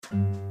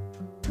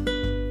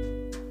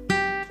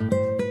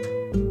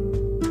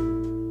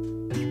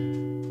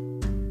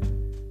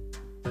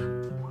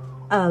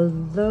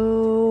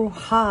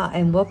Aloha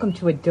and welcome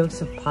to A Dose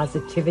of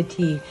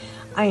Positivity.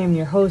 I am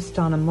your host,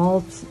 Donna,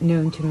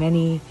 known to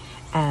many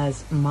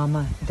as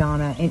Mama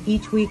Donna, and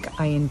each week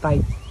I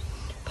invite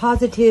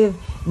positive,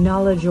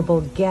 knowledgeable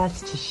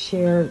guests to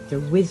share their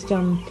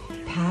wisdom,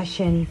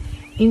 passion,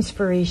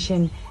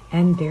 inspiration,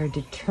 and their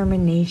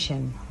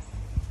determination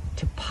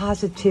to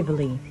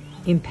positively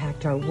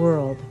impact our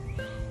world.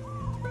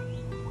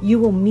 You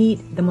will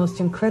meet the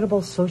most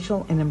incredible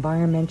social and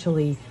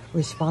environmentally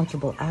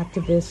responsible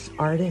activists,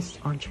 artists,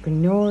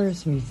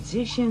 entrepreneurs,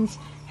 musicians,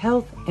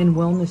 health and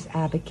wellness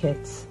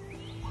advocates,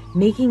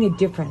 making a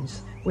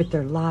difference with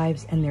their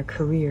lives and their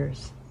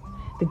careers.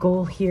 The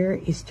goal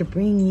here is to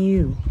bring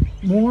you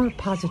more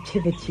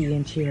positivity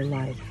into your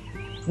life.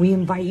 We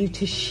invite you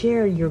to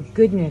share your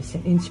goodness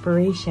and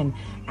inspiration,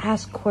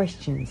 ask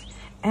questions,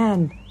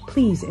 and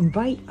please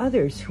invite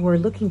others who are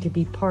looking to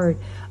be part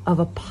of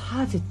a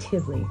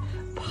positive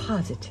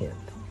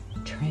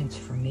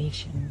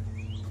transformation.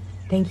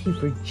 Thank you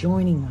for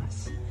joining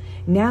us.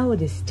 Now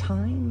it is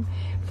time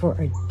for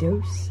a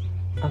dose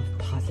of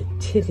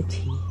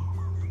positivity.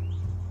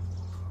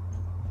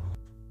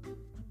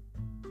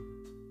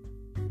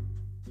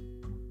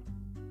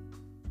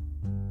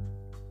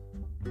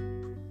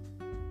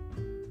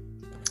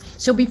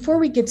 So before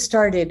we get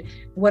started,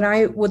 what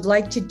I would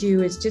like to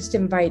do is just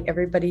invite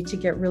everybody to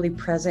get really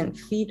present,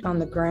 feet on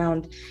the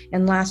ground.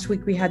 And last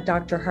week we had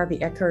Dr.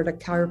 Harvey Eckert, a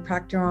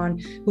chiropractor, on,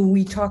 who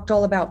we talked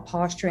all about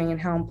posturing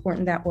and how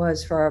important that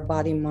was for our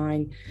body,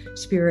 mind,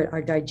 spirit,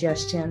 our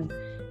digestion.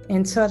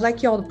 And so I'd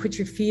like you all to put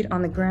your feet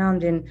on the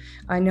ground. And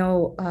I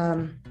know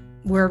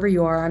wherever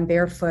you are, I'm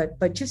barefoot,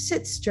 but just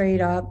sit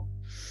straight up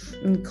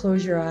and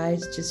close your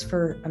eyes just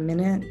for a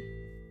minute.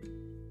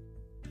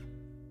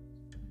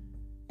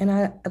 And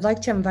I'd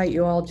like to invite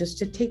you all just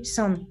to take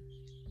some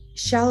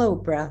shallow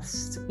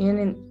breaths,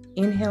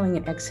 inhaling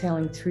and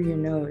exhaling through your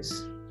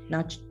nose,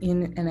 not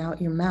in and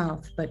out your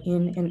mouth, but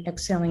in and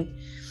exhaling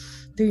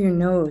through your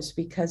nose,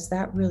 because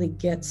that really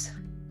gets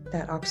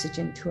that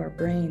oxygen to our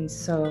brains.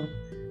 So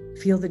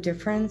feel the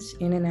difference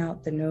in and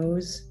out the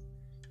nose.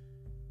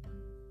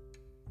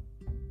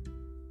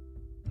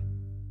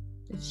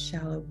 Just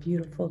shallow,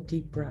 beautiful,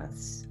 deep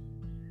breaths.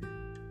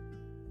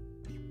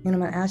 And I'm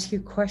going to ask you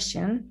a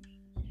question.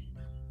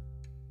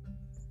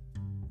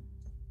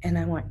 And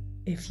I want,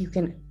 if you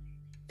can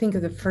think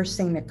of the first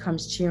thing that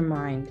comes to your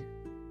mind.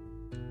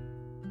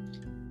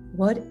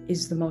 What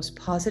is the most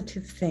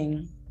positive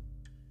thing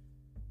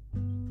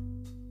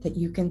that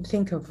you can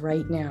think of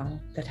right now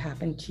that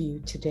happened to you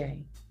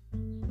today?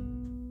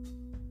 And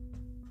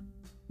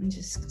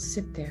just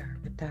sit there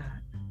with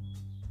that.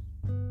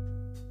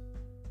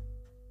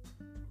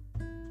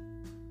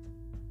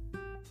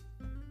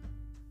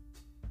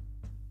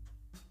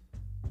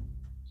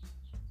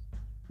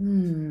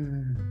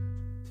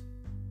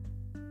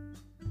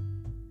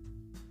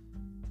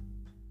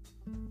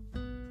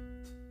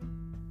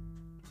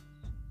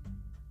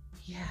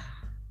 Yeah.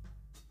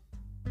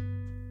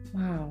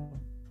 Wow.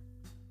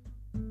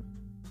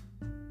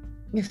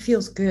 It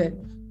feels good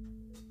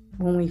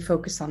when we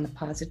focus on the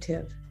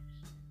positive.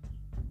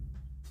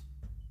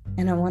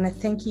 And I want to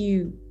thank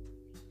you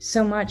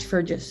so much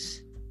for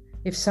just,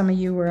 if some of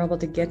you were able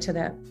to get to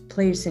that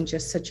place in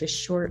just such a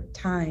short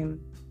time,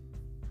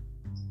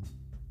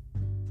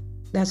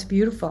 that's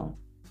beautiful.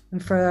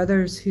 And for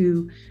others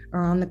who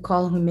are on the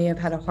call who may have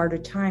had a harder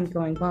time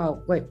going,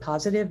 wow, wait,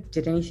 positive?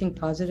 Did anything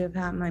positive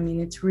happen? I mean,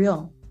 it's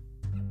real.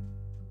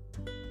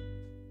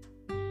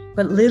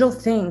 But little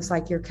things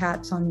like your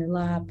cat's on your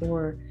lap,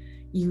 or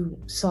you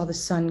saw the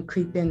sun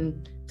creep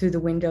in through the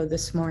window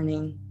this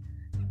morning,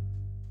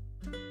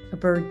 a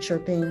bird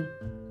chirping,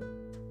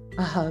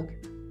 a hug,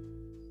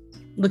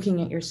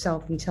 looking at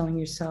yourself and telling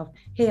yourself,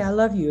 hey, I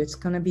love you, it's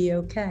going to be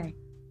okay.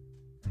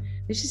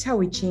 This is how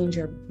we change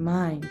our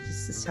mind.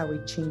 This is how we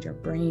change our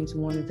brains.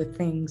 One of the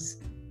things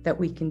that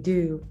we can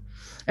do.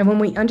 And when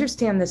we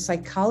understand the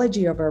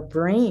psychology of our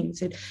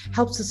brains, it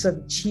helps us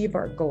achieve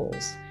our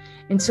goals.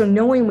 And so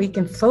knowing we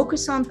can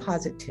focus on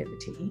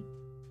positivity,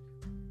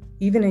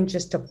 even in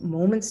just a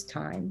moment's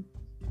time,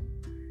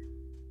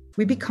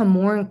 we become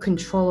more in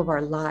control of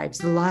our lives.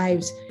 The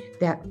lives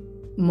that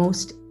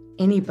most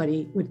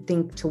anybody would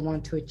think to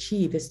want to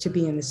achieve is to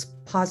be in this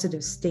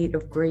positive state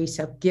of grace,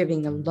 of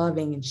giving and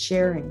loving and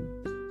sharing.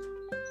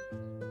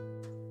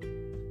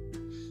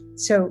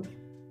 So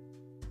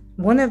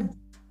one of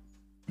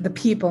the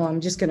people,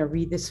 I'm just going to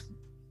read this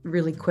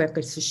really quick.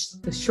 It's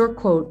a short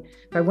quote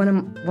by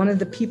one of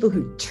the people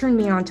who turned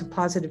me on to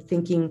positive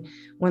thinking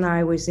when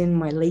I was in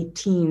my late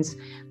teens,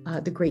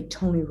 the great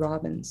Tony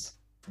Robbins.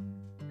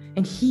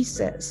 And he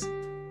says,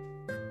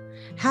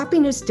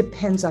 happiness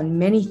depends on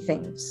many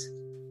things.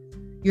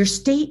 Your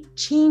state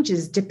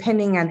changes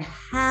depending on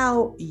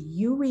how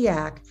you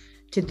react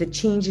to the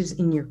changes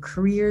in your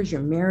careers,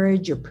 your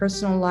marriage, your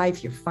personal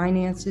life, your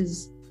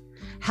finances.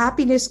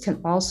 Happiness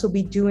can also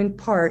be due in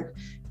part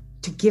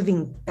to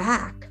giving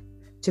back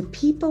to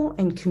people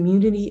and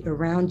community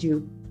around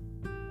you,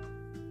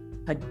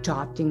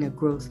 adopting a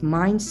growth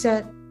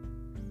mindset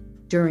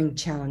during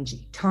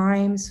challenging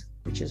times,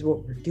 which is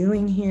what we're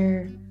doing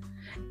here,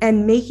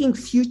 and making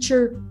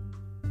future,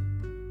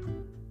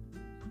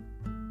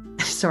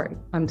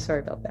 I'm sorry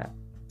about that.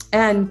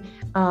 And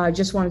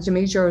just wanted to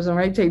make sure I was on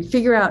the right page.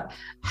 Figure out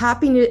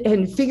happiness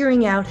and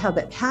figuring out how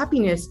that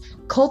happiness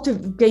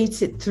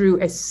cultivates it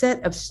through a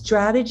set of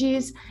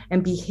strategies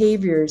and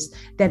behaviors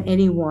that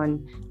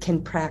anyone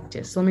can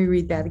practice. Let me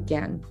read that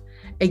again.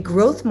 A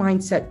growth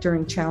mindset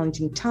during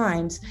challenging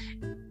times,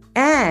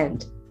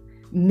 and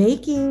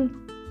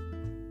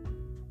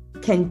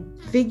can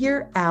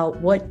figure out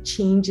what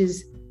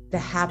changes the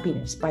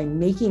happiness by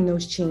making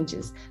those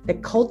changes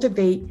that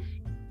cultivate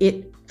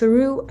it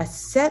through a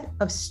set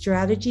of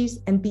strategies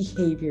and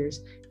behaviors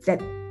that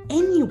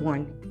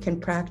anyone can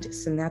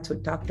practice. And that's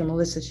what Dr.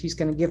 Melissa, she's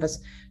going to give us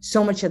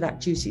so much of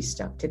that juicy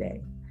stuff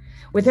today.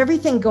 With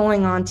everything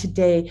going on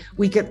today,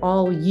 we could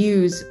all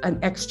use an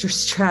extra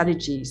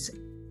strategies.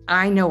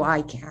 I know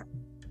I can.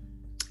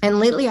 And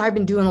lately, I've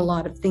been doing a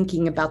lot of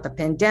thinking about the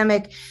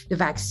pandemic, the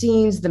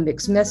vaccines, the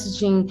mixed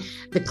messaging,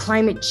 the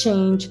climate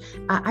change.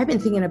 I've been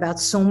thinking about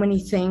so many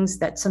things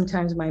that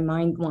sometimes my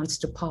mind wants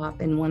to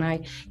pop. And when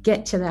I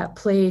get to that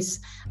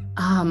place,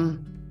 I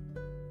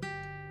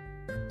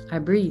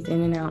breathe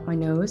in and out my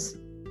nose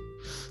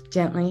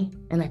gently,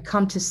 and I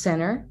come to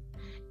center.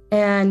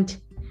 And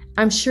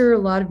I'm sure a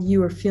lot of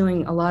you are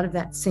feeling a lot of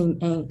that same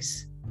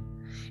angst.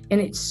 And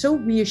it's so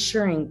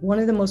reassuring. One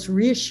of the most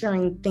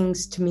reassuring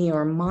things to me,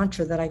 or a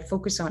mantra that I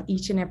focus on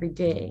each and every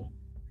day,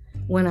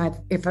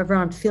 if ever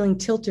I'm feeling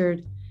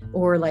tilted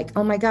or like,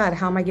 oh my God,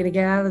 how am I going to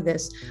get out of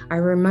this? I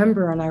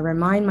remember and I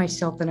remind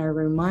myself, and I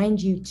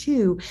remind you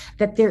too,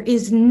 that there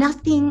is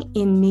nothing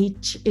in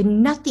nature,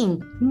 nothing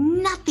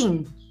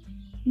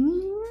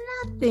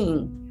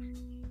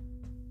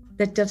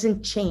that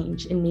doesn't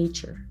change in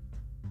nature.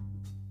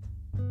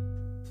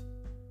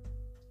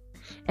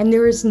 And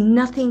there is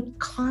nothing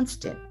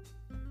constant.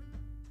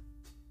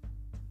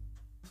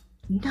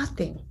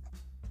 Nothing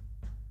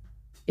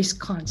is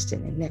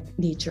constant in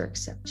nature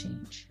except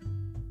change.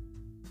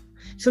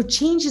 So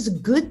change is a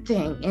good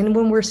thing. And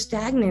when we're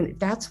stagnant,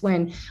 that's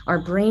when our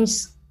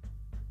brains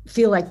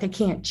feel like they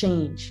can't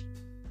change.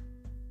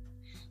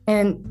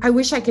 And I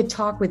wish I could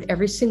talk with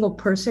every single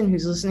person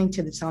who's listening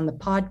to this on the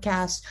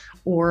podcast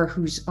or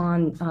who's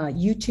on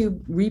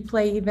YouTube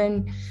replay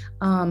even.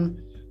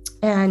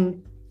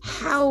 And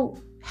how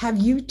have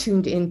you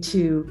tuned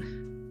into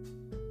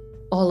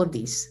all of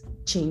these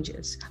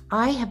changes?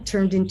 I have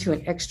turned into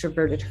an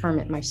extroverted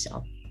hermit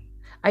myself.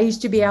 I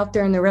used to be out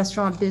there in the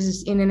restaurant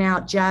business, in and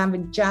out,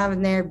 jabbing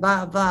there,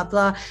 blah, blah,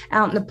 blah,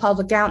 out in the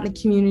public, out in the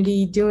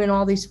community, doing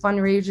all these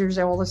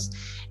fundraisers, all this.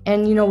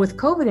 And, you know, with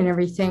COVID and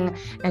everything,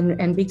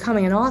 and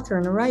becoming an author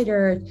and a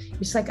writer,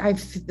 it's like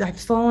I've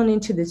fallen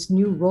into this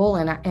new role,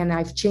 and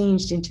I've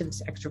changed into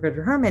this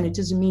extroverted hermit. It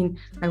doesn't mean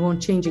I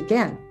won't change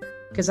again,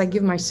 because I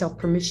give myself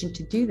permission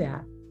to do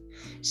that.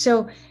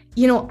 So,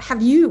 you know,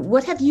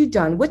 what have you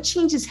done? What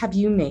changes have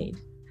you made?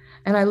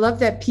 And I love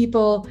that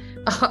people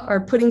are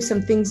putting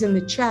some things in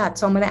the chat.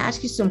 So I'm going to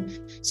ask you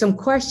some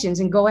questions,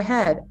 and go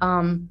ahead.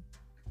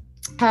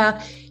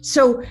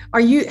 So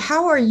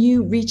how are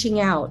you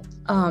reaching out?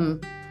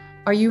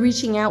 Are you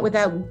reaching out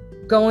without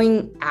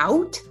going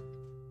out?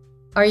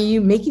 Are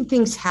you making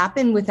things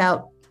happen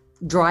without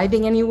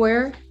driving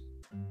anywhere?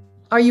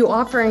 Are you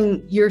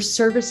offering your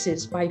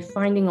services by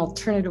finding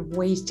alternative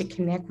ways to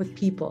connect with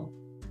people?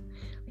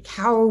 Like,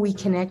 how are we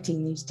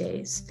connecting these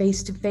days?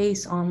 Face to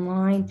face,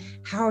 online?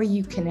 How are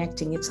you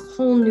connecting? It's a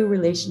whole new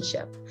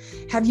relationship.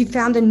 Have you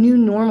found a new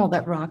normal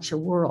that rocks your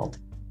world?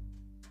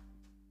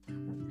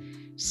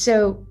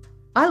 So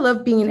I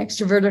love being an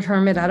extroverted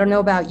hermit. I don't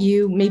know about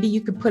you. Maybe you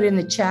could put in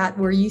the chat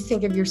where you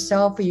think of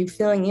yourself. Are you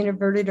feeling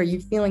introverted? Are you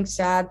feeling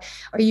sad?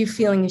 Are you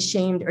feeling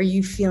ashamed? Are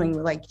you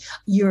feeling like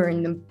you're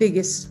in the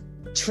biggest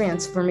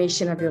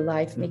transformation of your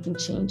life, making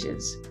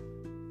changes?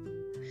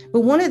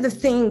 But one of the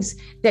things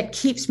that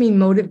keeps me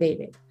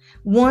motivated,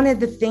 one of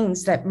the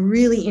things that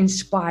really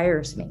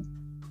inspires me,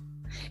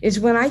 is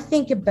when I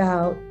think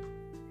about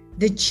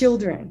the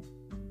children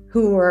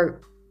who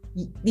are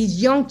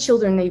these young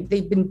children.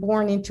 They've been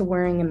born into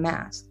wearing a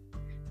mask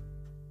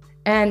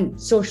and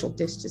social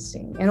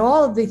distancing and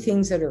all of the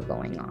things that are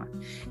going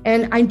on.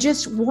 And I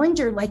just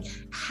wonder, like,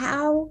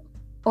 how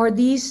are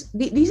these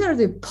are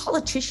the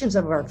politicians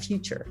of our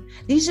future.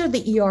 These are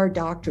the ER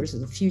doctors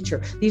of the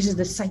future. These are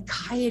the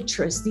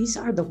psychiatrists. These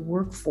are the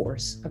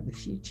workforce of the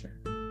future.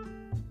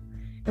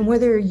 And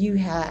whether you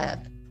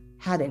have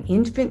had an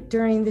infant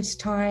during this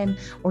time,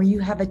 or you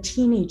have a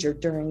teenager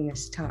during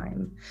this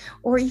time,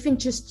 or even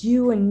just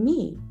you and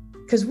me,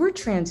 because we're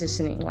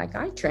transitioning, like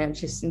I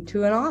transitioned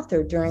to an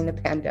author during the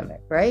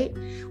pandemic, right?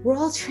 We're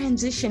all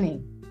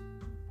transitioning.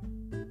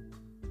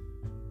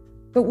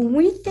 But when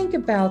we think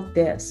about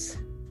this,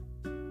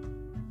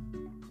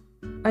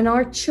 and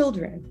our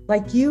children,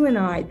 like you and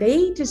I,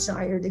 they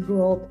desire to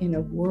grow up in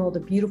a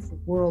beautiful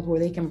world where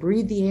they can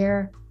breathe the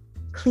air,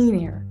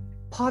 clean air,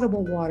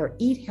 potable water,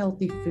 eat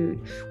healthy food,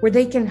 where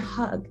they can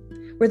hug,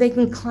 where they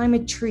can climb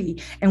a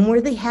tree, and where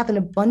they have an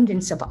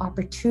abundance of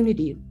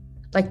opportunity,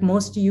 like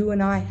most of you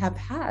and I have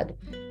had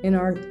in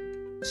our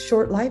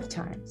short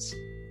lifetimes.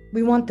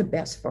 We want the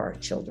best for our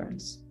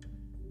children's.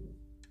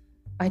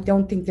 I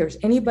don't think there's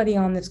anybody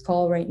on this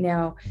call right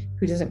now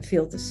who doesn't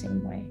feel the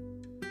same way.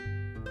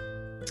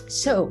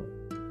 So,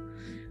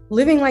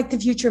 living like the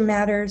future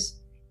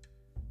matters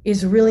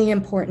is really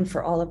important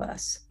for all of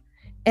us.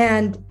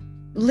 And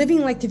living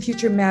like the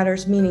future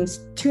matters meaning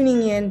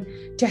tuning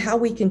in to how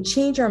we can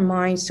change our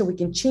minds, so we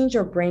can change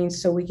our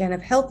brains, so we can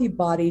have healthy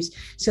bodies,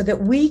 so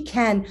that we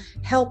can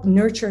help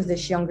nurture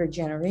this younger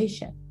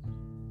generation,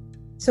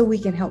 so we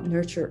can help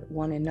nurture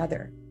one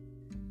another.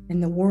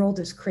 And the world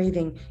is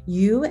craving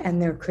you,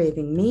 and they're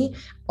craving me,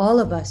 all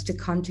of us, to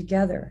come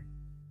together.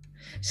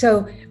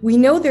 So we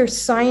know there's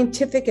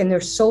scientific and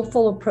there's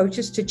soulful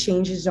approaches to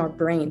changes in our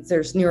brains.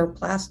 There's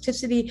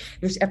neuroplasticity,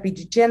 there's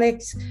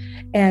epigenetics,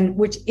 and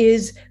which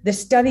is the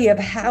study of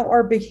how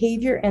our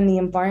behavior and the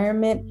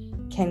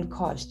environment can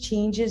cause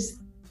changes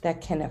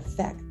that can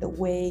affect the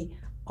way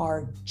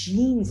our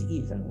genes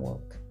even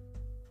work.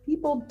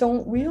 People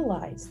don't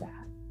realize that.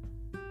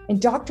 And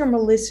Dr.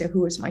 Melissa,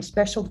 who is my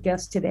special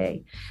guest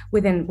today,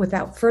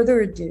 without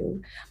further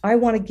ado, I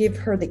want to give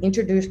her the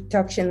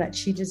introduction that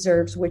she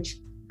deserves, which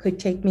could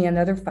take me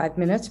another 5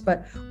 minutes,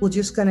 but we're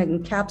just going to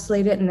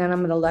encapsulate it, and then I'm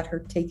going to let her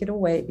take it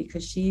away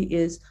because she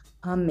is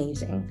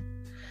amazing.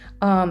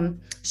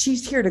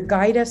 She's here to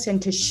guide us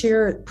and to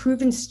share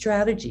proven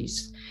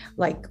strategies.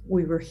 Like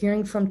we were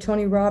hearing from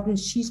Tony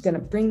Robbins, she's going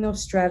to bring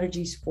those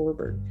strategies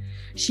forward.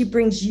 She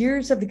brings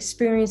years of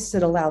experience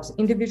that allows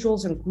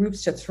individuals and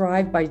groups to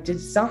thrive by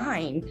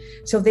design,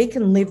 so they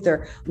can live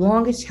their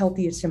longest,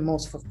 healthiest, and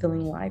most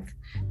fulfilling life.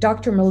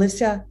 Dr.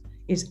 Melissa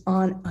is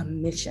on a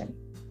mission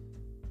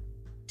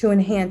to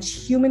enhance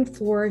human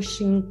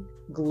flourishing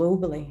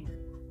globally.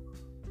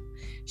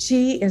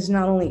 She is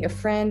not only a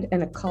friend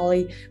and a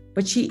colleague,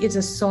 but she is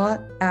a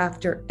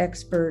sought-after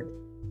expert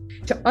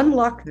to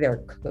unlock their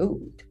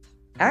code,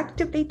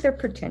 activate their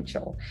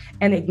potential,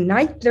 and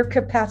ignite their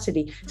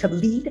capacity to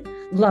lead,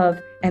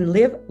 love, and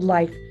live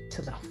life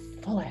to the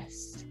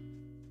fullest.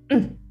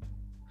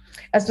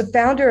 As the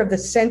founder of the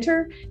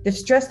Center, the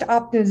Stress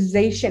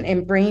Optimization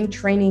and Brain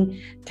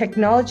Training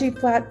Technology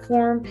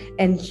Platform,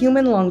 and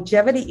Human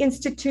Longevity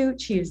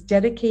Institute, she is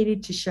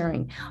dedicated to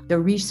sharing the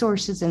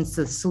resources and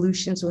the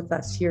solutions with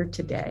us here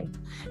today.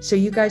 So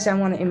you guys, I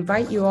want to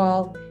invite you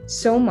all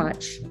so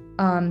much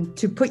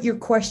to put your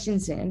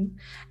questions in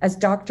as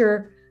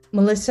Dr.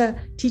 Melissa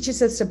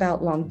teaches us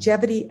about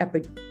longevity,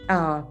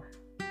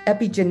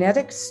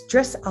 epigenetics,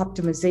 stress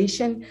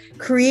optimization,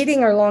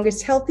 creating our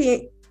longest,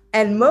 healthy,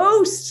 and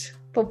most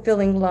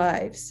fulfilling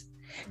lives,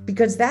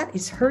 because that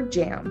is her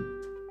jam.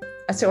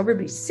 So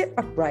everybody sit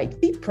upright,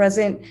 be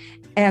present,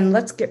 and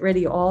let's get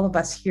ready, all of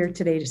us here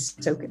today, to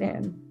soak it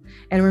in.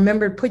 And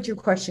remember, put your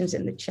questions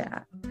in the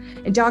chat.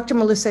 And Dr.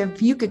 Melissa,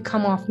 if you could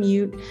come off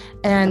mute,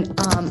 and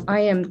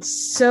I am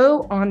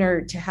so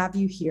honored to have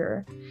you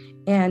here.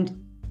 And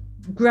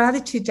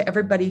gratitude to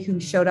everybody who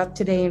showed up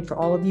today, and for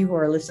all of you who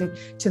are listening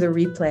to the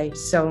replay.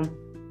 So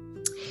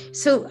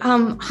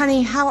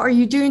honey, how are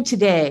you doing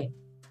today?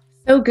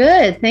 So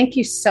good. Thank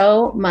you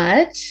so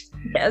much.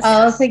 Yes.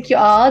 Oh, thank you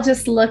all.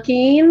 Just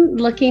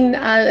looking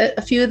at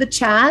a few of the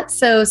chats.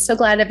 So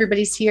glad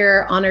everybody's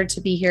here. Honored to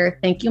be here.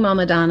 Thank you,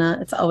 Mama Donna.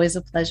 It's always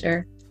a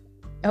pleasure.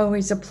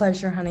 Always a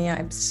pleasure, honey.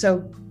 I'm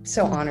so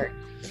honored.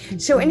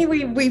 So anyway,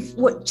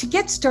 to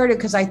get started,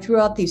 because I threw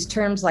out these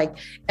terms like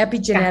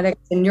epigenetics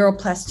and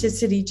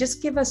neuroplasticity,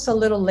 just give us a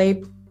little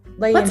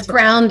Let's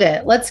ground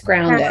it.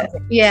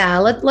 Yeah.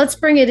 Let's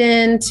bring it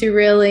into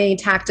really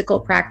tactical,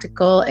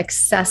 practical,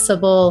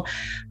 accessible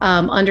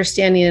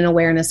understanding and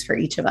awareness for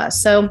each of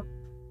us. So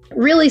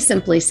really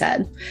simply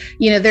said,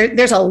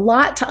 there's a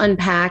lot to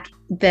unpack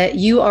that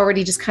you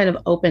already just kind of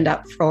opened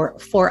up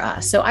for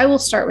us. So I will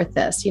start with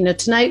this.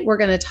 Tonight we're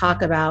going to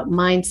talk about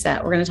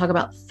mindset. We're going to talk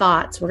about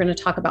thoughts. We're going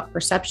to talk about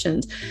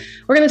perceptions.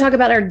 We're going to talk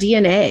about our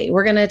DNA.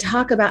 We're going to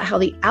talk about how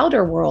the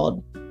outer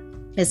world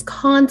is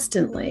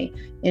constantly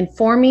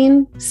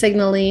informing,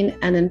 signaling,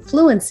 and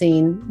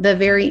influencing the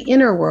very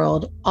inner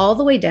world, all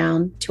the way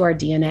down to our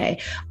DNA,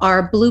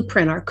 our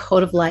blueprint, our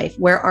code of life,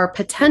 where our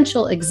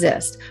potential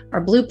exists.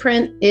 Our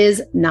blueprint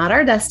is not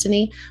our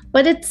destiny,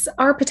 but it's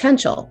our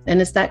potential,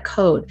 and it's that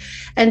code.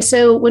 And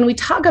so when we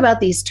talk about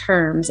these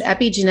terms,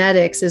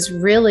 epigenetics is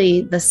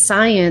really the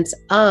science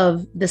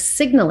of the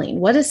signaling.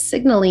 What is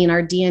signaling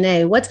our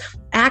DNA? What's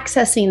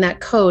accessing that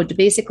code to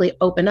basically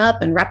open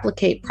up and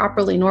replicate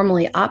properly,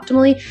 normally,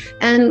 optimally,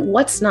 and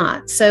what's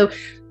not? So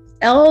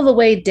all the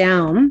way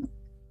down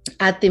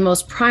at the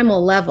most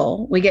primal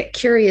level, we get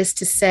curious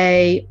to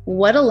say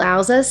what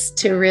allows us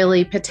to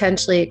really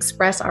potentially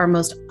express our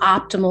most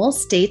optimal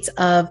states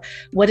of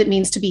what it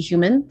means to be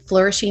human,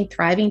 flourishing,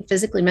 thriving,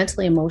 physically,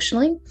 mentally,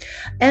 emotionally,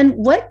 and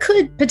what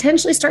could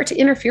potentially start to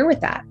interfere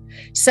with that.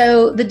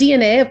 So the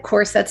DNA, of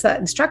course, that's that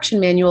instruction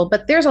manual,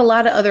 but there's a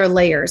lot of other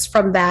layers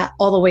from that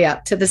all the way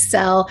up to the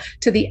cell,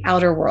 to the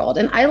outer world.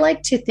 And I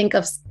like to think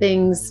of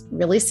things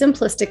really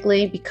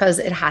simplistically because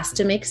it has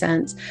to make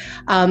sense.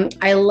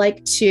 I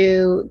like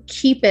to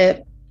keep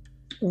it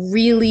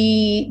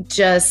really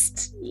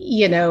just,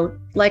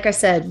 like I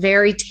said,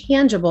 very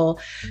tangible.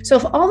 So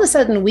if all of a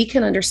sudden we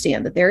can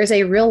understand that there is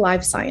a real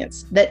life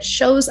science that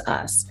shows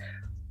us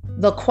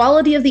the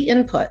quality of the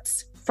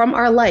inputs from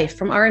our life,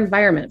 from our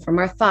environment, from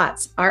our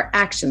thoughts, our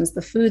actions,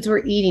 the foods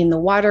we're eating, the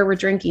water we're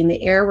drinking,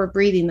 the air we're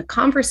breathing, the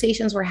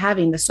conversations we're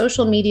having, the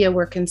social media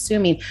we're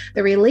consuming,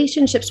 the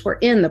relationships we're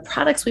in, the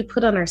products we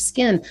put on our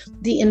skin,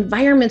 the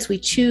environments we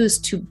choose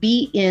to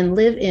be in,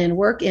 live in,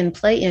 work in,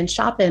 play in,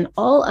 shop in,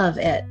 all of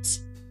it.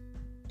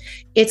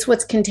 It's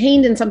what's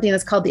contained in something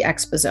that's called the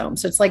exposome.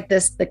 So it's like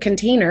the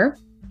container,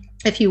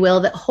 if you will,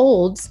 that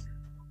holds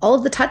all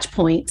of the touch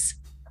points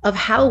of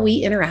how we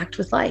interact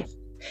with life.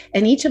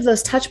 And each of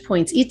those touch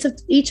points,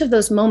 each of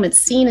those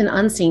moments, seen and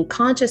unseen,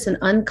 conscious and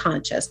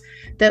unconscious,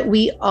 that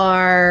we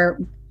are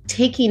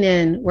taking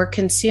in, we're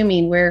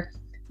consuming, we're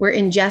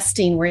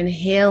ingesting, we're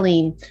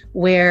inhaling,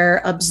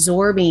 we're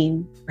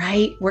absorbing,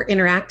 right? We're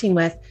interacting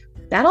with,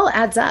 that all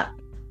adds up.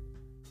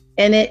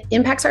 And it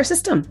impacts our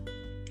system.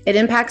 It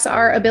impacts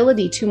our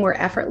ability to more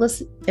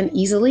effortless and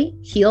easily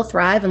heal,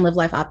 thrive, and live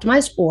life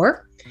optimized,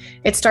 or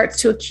it starts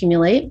to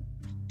accumulate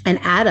and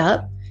add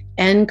up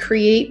and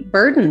create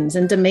burdens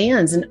and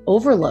demands and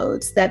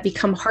overloads that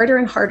become harder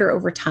and harder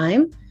over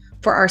time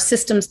for our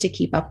systems to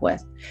keep up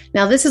with.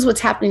 Now, this is what's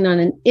happening on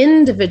an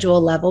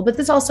individual level, but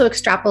this also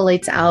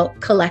extrapolates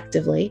out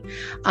collectively.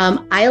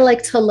 I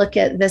like to look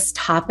at this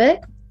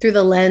topic through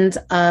the lens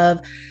of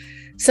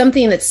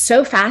something that's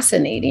so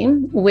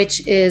fascinating,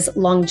 which is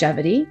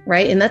longevity,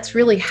 right? And that's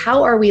really,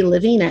 how are we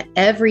living at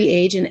every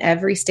age and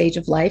every stage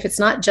of life? It's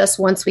not just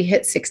once we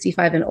hit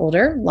 65 and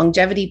older.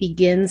 Longevity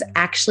begins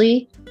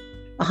actually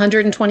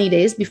 120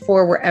 days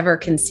before we're ever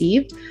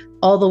conceived,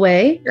 all the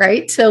way,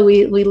 right? So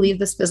we leave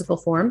this physical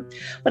form.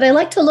 But I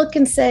like to look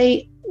and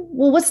say,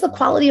 well, what's the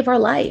quality of our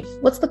life?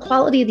 What's the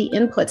quality of the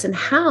inputs, and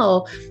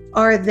how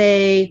are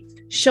they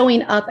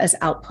showing up as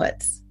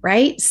outputs,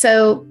 right?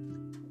 So,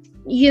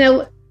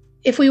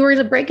 if we were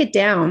to break it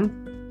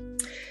down,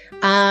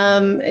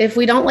 if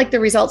we don't like the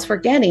results we're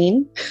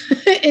getting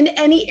in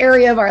any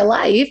area of our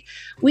life,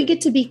 we get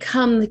to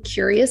become the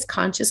curious,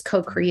 conscious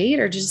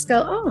co-creator to just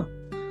go, oh,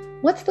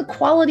 what's the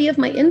quality of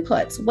my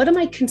inputs? What am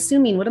I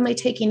consuming? What am I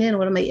taking in?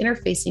 What am I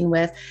interfacing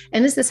with?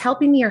 And is this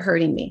helping me or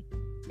hurting me?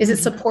 Is it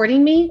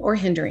supporting me or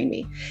hindering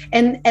me?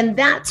 And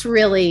that's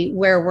really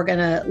where we're going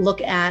to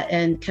look at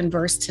and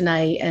converse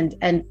tonight.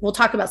 And we'll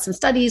talk about some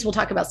studies. We'll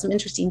talk about some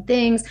interesting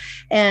things,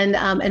 and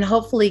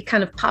hopefully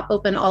kind of pop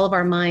open all of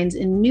our minds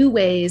in new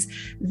ways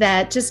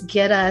that just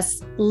get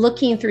us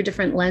looking through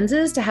different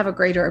lenses to have a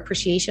greater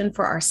appreciation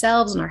for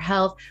ourselves and our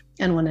health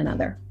and one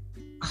another.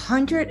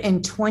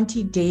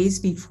 120 days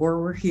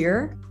before we're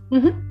here.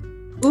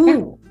 Mm-hmm.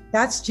 Ooh,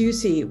 that's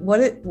juicy.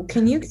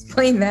 Can you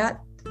explain that?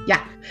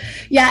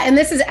 Yeah. And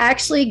this is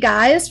actually,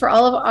 guys, for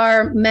all of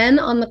our men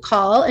on the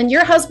call, and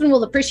your husband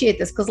will appreciate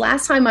this, because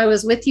last time I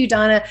was with you,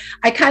 Donna,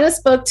 I kind of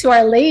spoke to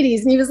our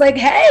ladies and he was like,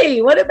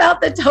 hey, what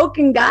about the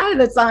token guy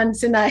that's on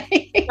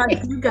tonight?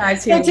 You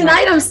guys here. And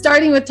tonight I'm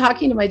starting with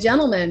talking to my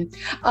gentlemen.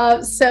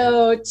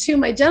 So to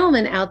my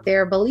gentlemen out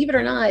there, believe it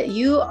or not,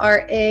 you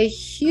are a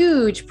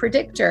huge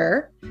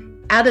predictor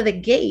out of the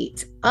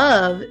gate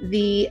of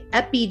the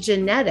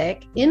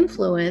epigenetic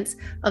influence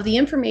of the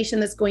information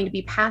that's going to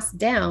be passed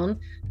down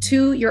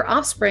to your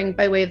offspring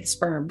by way of the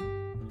sperm.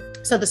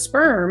 So the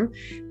sperm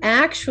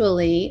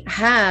actually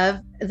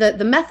have the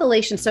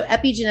methylation. So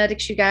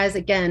epigenetics, you guys,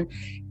 again,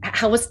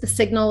 what's the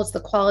signal? What's the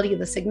quality of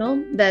the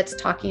signal that's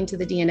talking to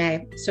the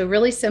DNA? So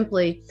really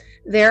simply,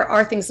 there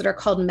are things that are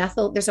called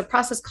there's a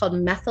process called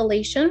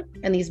methylation,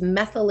 and these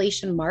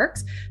methylation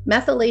marks.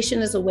 Methylation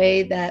is a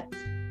way that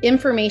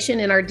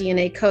information in our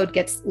DNA code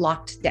gets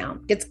locked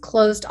down, gets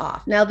closed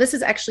off. Now, this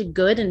is actually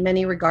good in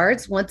many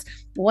regards.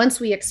 Once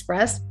we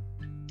express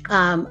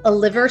a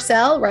liver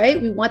cell,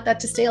 right? We want that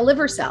to stay a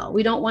liver cell.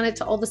 We don't want it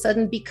to all of a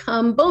sudden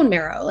become bone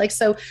marrow.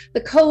 So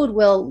the code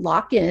will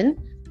lock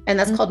in, and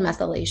that's called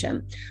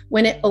methylation.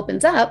 When it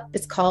opens up,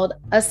 it's called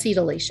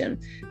acetylation.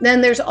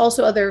 Then there's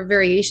also other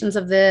variations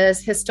of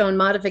this, histone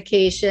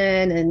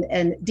modification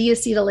and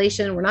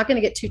deacetylation. We're not going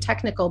to get too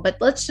technical, but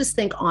let's just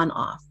think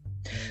on-off.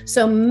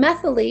 So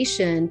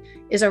methylation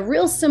is a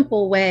real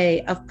simple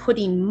way of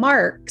putting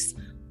marks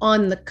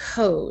on the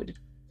code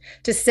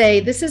to say,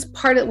 this is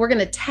we're going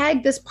to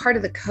tag this part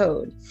of the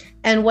code.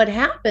 And what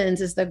happens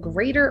is, the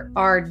greater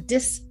our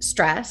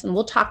distress, and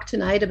we'll talk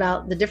tonight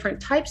about the different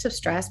types of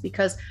stress,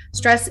 because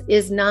stress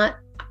is not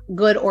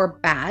good or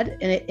bad,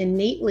 and it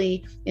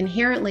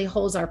inherently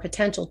holds our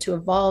potential to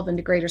evolve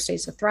into greater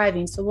states of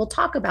thriving. So we'll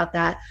talk about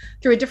that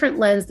through a different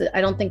lens that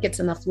I don't think gets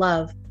enough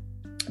love.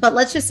 But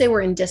let's just say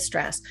we're in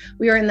distress.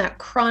 We are in that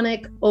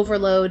chronic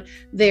overload.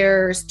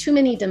 There's too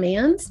many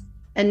demands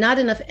and not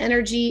enough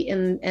energy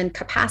and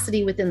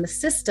capacity within the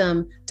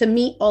system to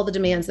meet all the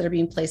demands that are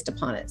being placed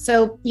upon it.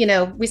 So,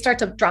 we start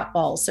to drop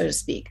balls, so to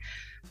speak.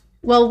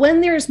 Well, when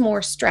there's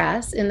more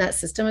stress in that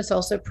system, it's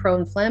also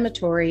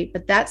pro-inflammatory,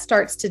 but that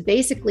starts to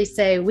basically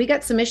say, we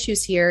got some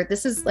issues here.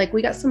 This is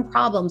we got some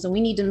problems, and we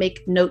need to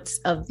make notes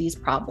of these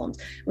problems.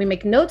 We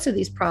make notes of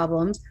these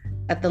problems.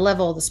 at the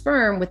level of the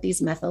sperm with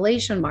these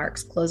methylation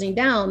marks, closing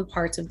down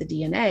parts of the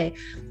DNA.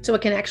 So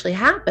what can actually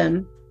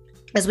happen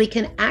is we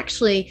can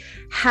actually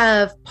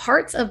have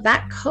parts of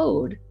that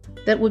code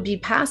that would be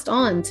passed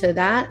on to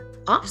that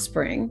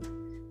offspring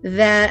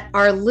that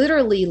are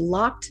literally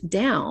locked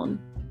down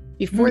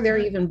before they're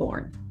even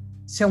born.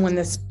 So when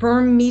the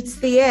sperm meets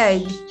the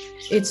egg,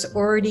 it's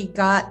already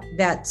got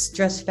that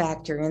stress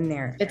factor in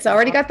there. It's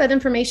already got that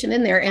information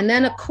in there. And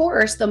then, of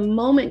course, the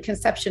moment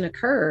conception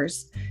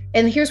occurs,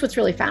 and here's what's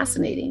really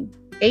fascinating,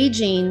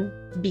 aging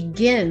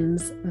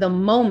begins the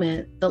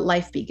moment that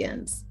life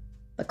begins.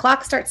 The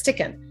clock starts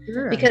ticking.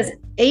 Sure. Because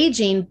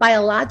aging,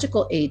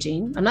 biological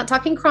aging, I'm not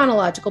talking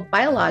chronological,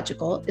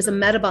 biological is a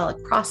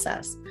metabolic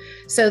process.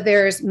 So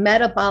there's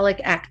metabolic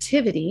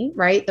activity,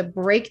 right? The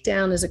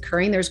breakdown is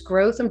occurring. There's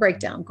growth and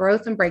breakdown.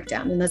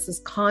 And this is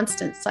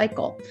constant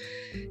cycle.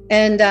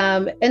 And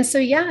so,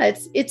 yeah,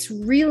 it's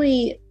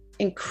really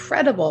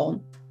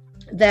incredible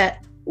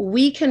that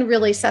we can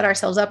really set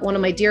ourselves up. One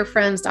of my dear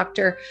friends,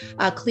 Dr.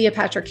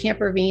 Cleopatra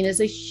Camperveen,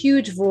 is a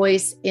huge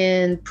voice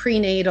in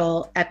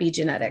prenatal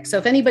epigenetics. So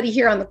if anybody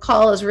here on the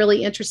call is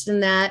really interested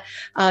in that,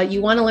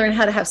 you want to learn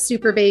how to have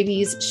super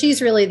babies,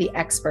 she's really the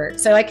expert.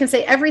 So I can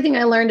say everything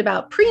I learned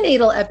about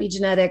prenatal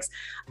epigenetics,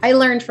 I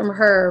learned from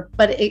her,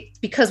 but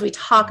because we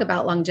talk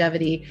about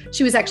longevity,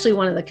 she was actually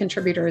one of the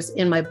contributors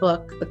in my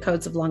book, The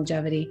Codes of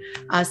Longevity.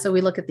 So we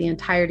look at the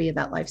entirety of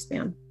that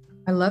lifespan.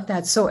 I love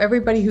that. So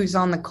everybody who's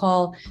on the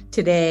call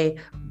today,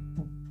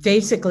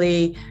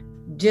 basically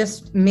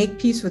just make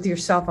peace with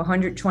yourself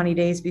 120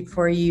 days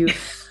before you.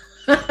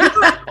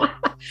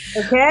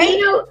 Okay.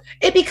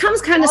 It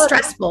becomes kind of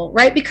stressful,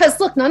 right?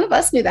 Because look, none of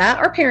us knew that.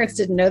 Our parents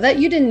didn't know that.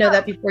 You didn't know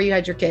that before you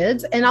had your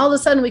kids. And all of a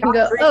sudden we can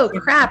go, oh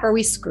crap, are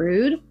we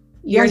screwed?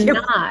 You're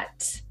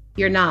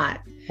not.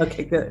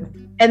 Okay,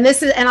 good. And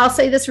I'll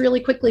say this really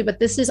quickly, but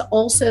this is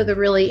also the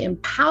really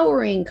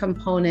empowering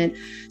component.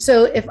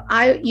 So if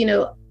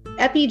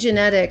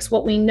epigenetics,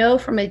 what we know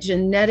from a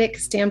genetic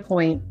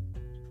standpoint,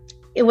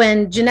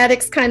 when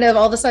genetics kind of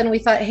all of a sudden we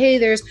thought, hey,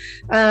 there's,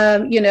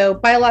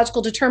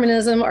 biological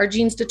determinism, our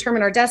genes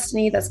determine our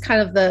destiny. That's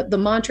kind of the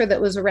mantra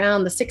that was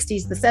around the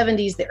 60s, the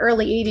 70s, the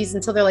early 80s,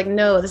 until they're like,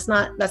 no, that's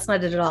not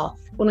it at all.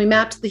 When we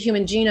mapped the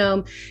human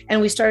genome and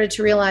we started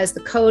to realize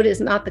the code is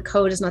not the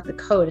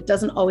code. It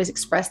doesn't always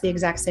express the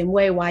exact same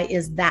way. Why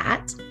is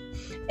that?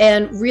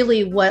 And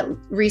really what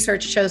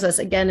research shows us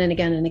again and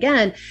again and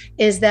again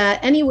is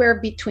that anywhere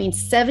between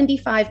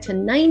 75 to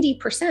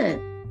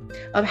 90%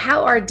 of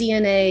how our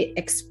DNA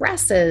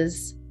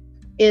expresses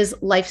is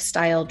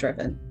lifestyle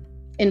driven,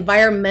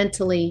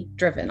 environmentally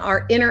driven.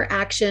 Our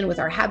interaction with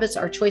our habits,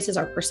 our choices,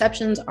 our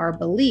perceptions, our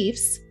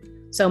beliefs,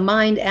 so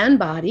mind and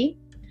body,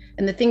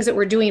 and the things that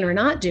we're doing or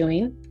not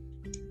doing,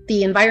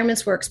 the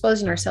environments we're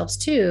exposing ourselves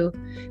to,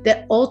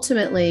 that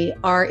ultimately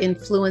are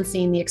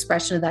influencing the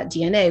expression of that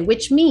DNA,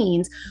 which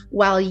means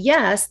while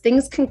yes,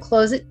 things can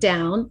close it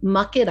down,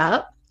 muck it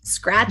up,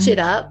 scratch it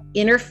up,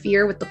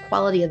 interfere with the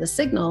quality of the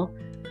signal,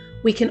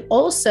 we can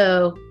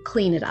also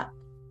clean it up.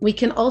 We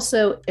can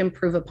also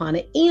improve upon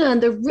it. And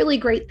the really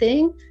great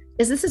thing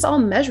is this is all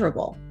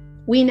measurable.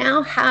 We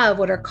now have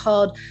what are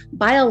called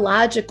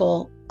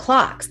biological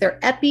clocks. They're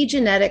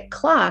epigenetic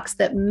clocks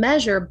that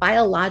measure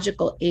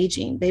biological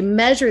aging. They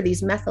measure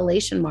these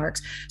methylation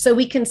marks. So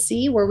we can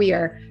see where we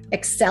are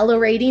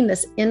accelerating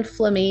this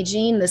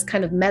inflammation, this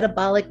kind of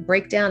metabolic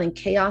breakdown and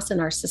chaos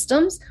in our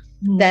systems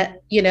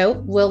that,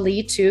 will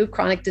lead to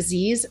chronic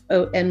disease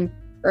and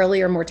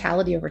earlier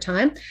mortality over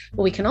time.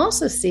 But we can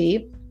also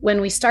see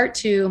when we start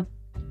to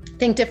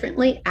think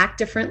differently, act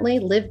differently,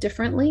 live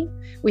differently,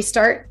 we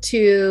start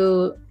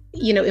to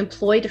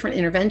employ different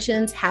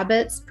interventions,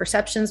 habits,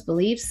 perceptions,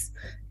 beliefs,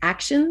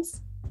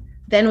 actions.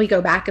 Then we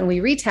go back and we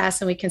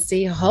retest and we can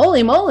see,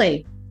 holy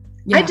moly,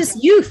 yeah.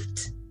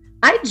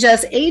 I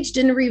just aged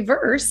in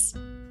reverse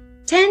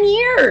 10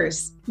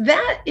 years.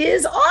 That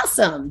is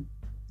awesome.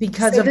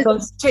 Because of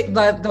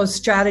those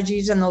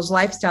strategies and those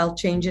lifestyle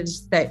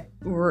changes that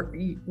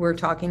we're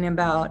talking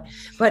about.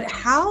 But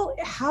how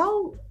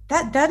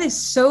that is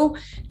so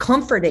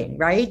comforting,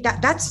 right?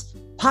 That's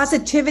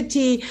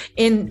positivity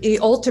in the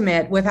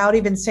ultimate, without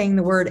even saying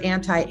the word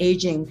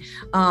anti-aging.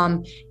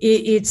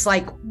 It's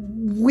like,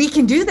 we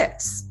can do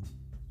this.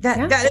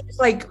 That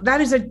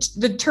is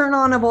the turn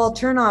on of all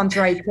turn ons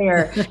right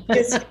there.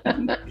 It's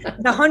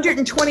the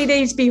 120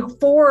 days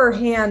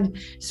beforehand.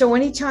 So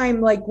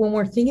anytime, like when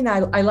we're thinking,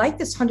 I like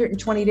this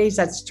 120 days,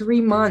 that's 3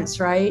 months,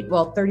 right?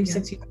 Well,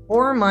 36,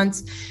 4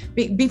 months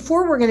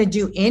before we're going to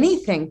do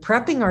anything,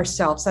 prepping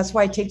ourselves. That's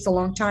why it takes a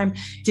long time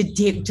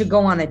to go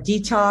on a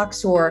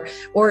detox or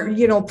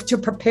to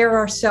prepare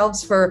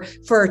ourselves for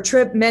a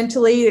trip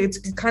mentally.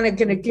 It's kind of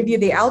going to give you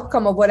the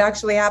outcome of what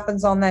actually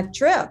happens on that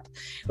trip.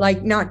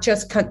 Like not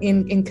just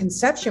in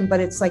conception, but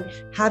it's like,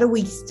 how do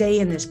we stay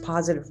in this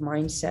positive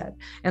mindset?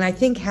 And I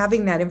think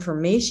having that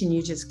information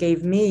you just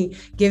gave me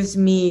gives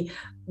me,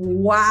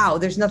 wow,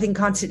 there's nothing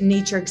constant in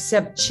nature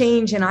except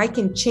change. And I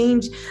can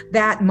change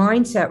that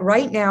mindset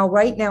right now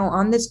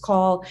on this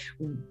call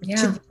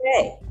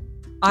today.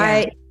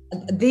 Yeah.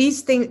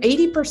 these things,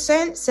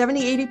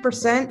 80%,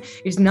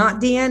 80% is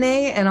not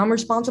DNA, and I'm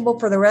responsible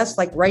for the rest,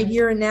 like right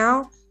here and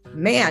now.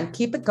 Man,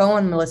 keep it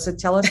going, Melissa.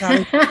 Tell us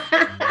how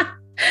to.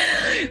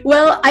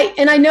 Well,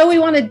 I know we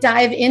want to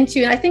dive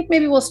into, and I think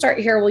maybe we'll start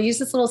here. We'll use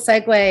this little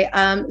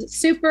segue.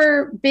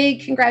 Super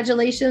big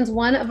congratulations.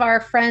 One of our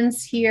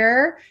friends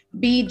here,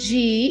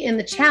 BG, in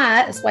the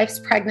chat, his wife's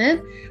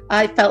pregnant.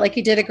 I felt like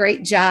you did a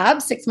great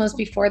job 6 months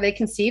before they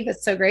conceived.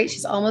 That's so great.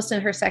 She's almost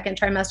in her second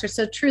trimester.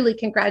 So truly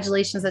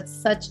congratulations.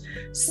 That's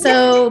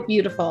so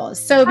beautiful.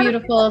 So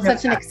beautiful.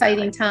 Such an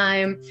exciting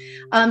time.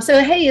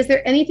 So, hey, is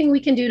there anything we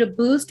can do to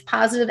boost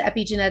positive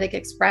epigenetic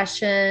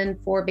expression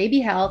for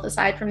baby health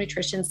aside from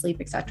nutrition, sleep,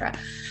 etc.?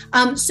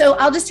 So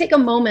I'll just take a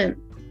moment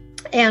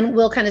and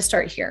we'll kind of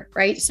start here,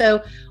 right?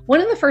 So one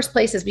of the first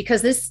places,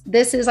 because this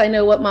is, I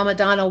know, what Mama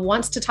Donna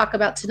wants to talk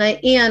about tonight,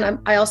 and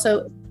I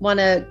also want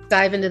to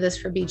dive into this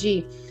for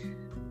BG.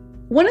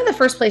 One of the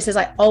first places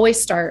I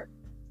always start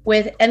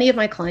with any of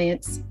my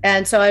clients,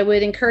 and so I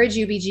would encourage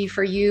you, BG,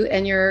 for you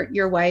and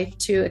your wife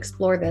to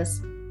explore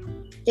this,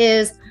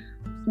 is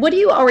what do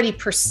you already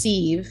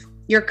perceive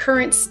your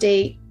current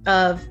state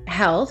of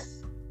health,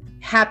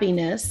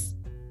 happiness,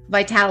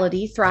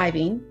 vitality,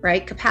 thriving,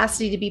 right?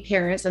 Capacity to be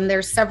parents. And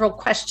there's several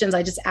questions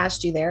I just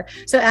asked you there.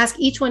 So ask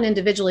each one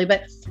individually,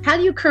 but how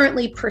do you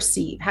currently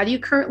perceive? How do you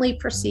currently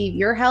perceive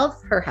your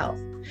health, her health?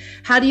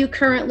 How do you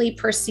currently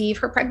perceive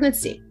her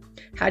pregnancy?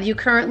 How do you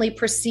currently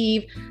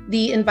perceive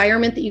the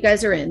environment that you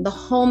guys are in, the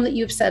home that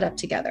you've set up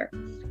together?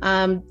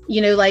 And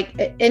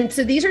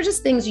so these are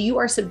just things you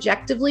are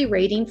subjectively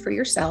rating for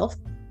yourself.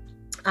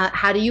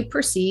 How do you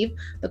perceive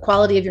the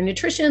quality of your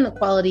nutrition, the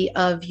quality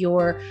of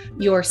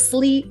your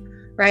sleep,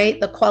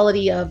 right? The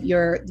quality of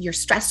your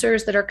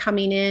stressors that are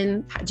coming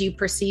in? How do you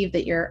perceive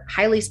that you're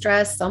highly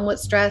stressed, somewhat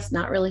stressed,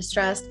 not really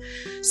stressed?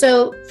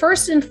 So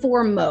first and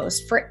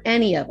foremost, for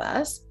any of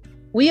us,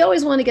 we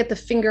always want to get the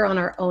finger on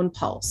our own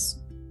pulse.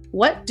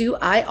 What do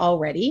I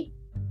already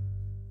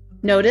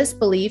notice,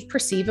 believe,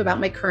 perceive about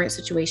my current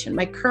situation,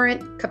 my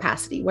current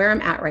capacity, where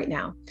I'm at right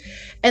now?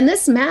 And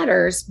this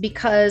matters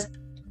because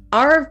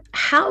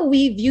how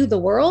we view the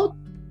world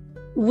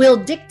will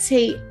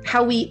dictate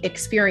how we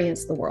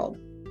experience the world.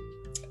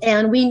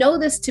 And we know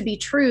this to be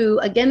true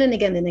again and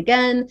again and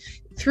again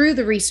through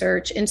the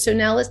research. And so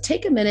now let's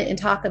take a minute and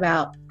talk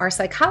about our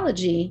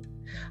psychology,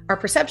 our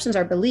perceptions,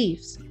 our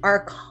beliefs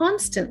are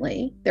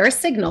constantly, they're a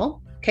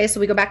signal. Okay, so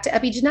we go back to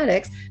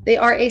epigenetics. They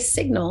are a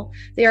signal.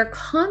 They are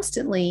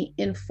constantly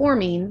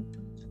informing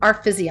our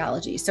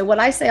physiology. So what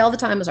I say all the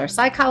time is our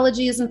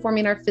psychology is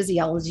informing our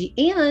physiology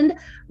and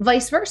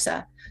vice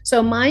versa.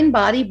 So mind,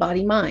 body,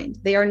 body, mind.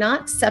 They are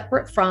not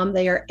separate from,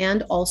 they are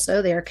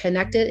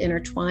connected,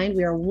 intertwined.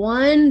 We are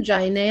one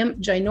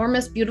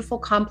ginormous, beautiful,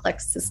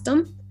 complex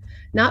system,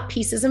 not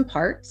pieces and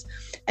parts.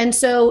 And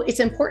so it's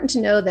important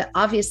to know that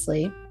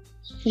obviously,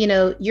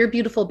 your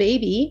beautiful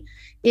baby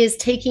is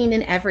taking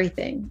in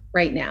everything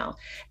right now.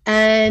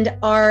 And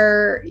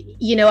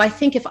I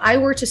think if I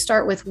were to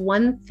start with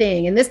one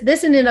thing, and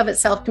this in and of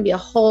itself can be a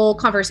whole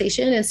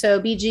conversation. And so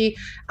BG,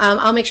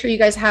 I'll make sure you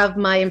guys have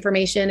my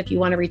information if you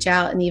want to reach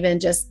out and even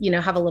just,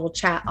 have a little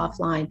chat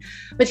offline.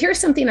 But here's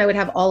something I would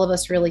have all of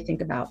us really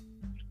think about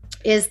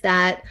is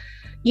that,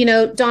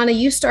 Donna,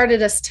 you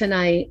started us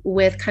tonight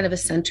with kind of a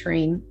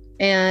centering,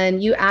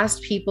 and you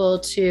asked people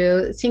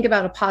to think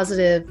about a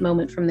positive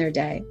moment from their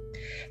day,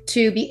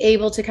 to be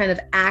able to kind of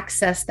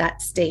access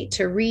that state,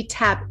 to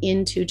re-tap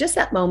into just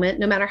that moment,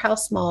 no matter how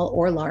small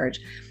or large.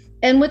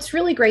 And what's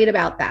really great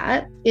about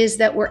that is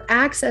that we're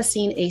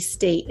accessing a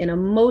state, an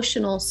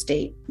emotional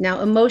state.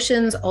 Now,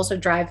 emotions also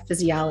drive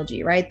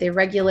physiology, right? They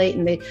regulate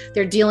and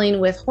they're dealing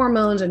with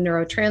hormones and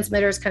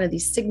neurotransmitters, kind of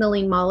these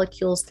signaling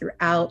molecules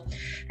throughout.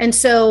 And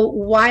so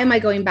why am I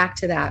going back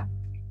to that?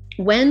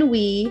 When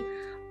we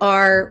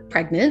are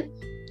pregnant,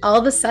 all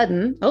of a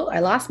sudden, I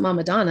lost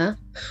Mama Donna.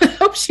 I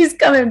hope she's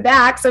coming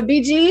back. So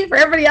BG, for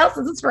everybody else,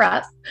 this is for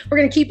us. We're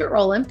going to keep it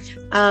rolling.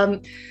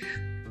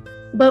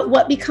 But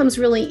what becomes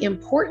really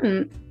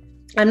important,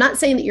 I'm not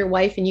saying that your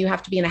wife and you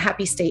have to be in a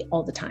happy state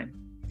all the time,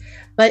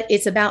 but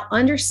it's about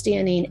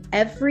understanding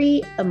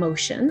every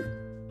emotion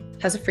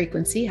has a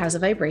frequency, has a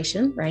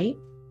vibration, right?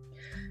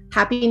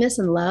 Happiness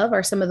and love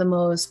are some of the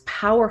most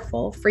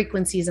powerful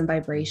frequencies and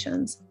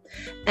vibrations.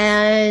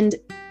 And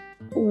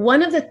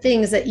one of the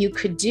things that you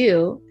could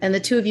do, and the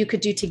two of you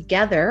could do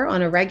together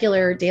on a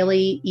regular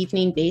daily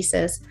evening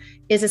basis,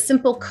 is a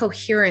simple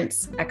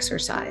coherence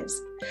exercise.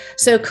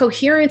 So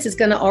coherence is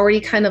going to already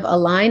kind of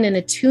align and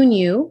attune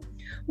you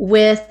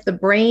with the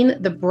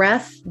brain, the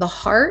breath, the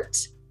heart,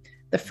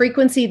 the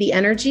frequency, the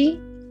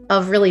energy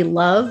of really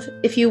love,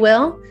 if you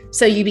will.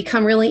 So you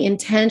become really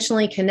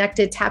intentionally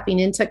connected, tapping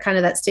into kind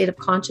of that state of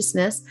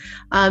consciousness.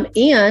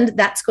 And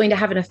that's going to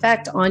have an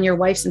effect on your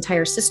wife's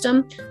entire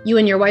system. You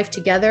and your wife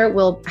together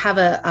will have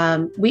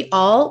we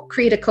all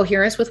create a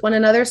coherence with one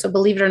another. So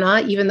believe it or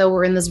not, even though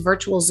we're in this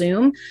virtual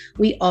Zoom,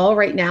 we all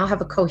right now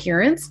have a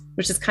coherence,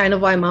 which is kind of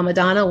why Mama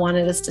Donna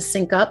wanted us to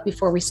sync up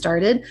before we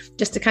started,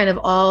 just to kind of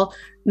all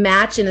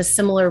match in a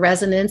similar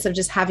resonance of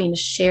just having a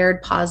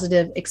shared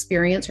positive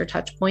experience or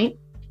touch point.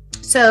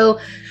 So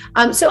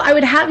I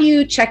would have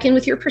you check in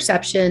with your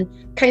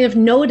perception, kind of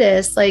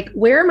notice like,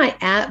 where am I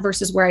at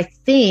versus where I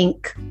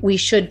think we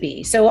should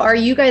be? So are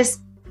you guys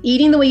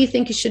eating the way you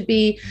think you should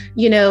be?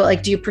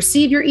 Like, do you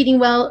perceive you're eating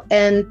well?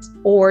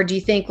 Or do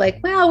you think like,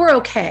 well, we're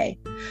okay?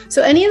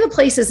 So any of the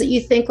places that you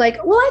think like,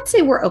 well, I'd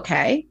say we're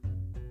okay,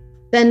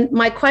 then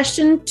my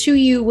question to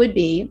you would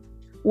be,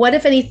 what,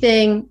 if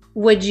anything,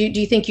 do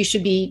you think you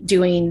should be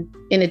doing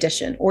in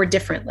addition or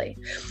differently?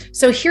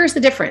 So here's the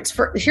difference.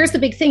 Here's the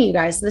big thing, you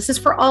guys. This is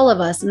for all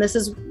of us. And this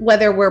is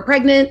whether we're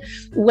pregnant,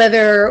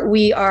 whether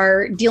we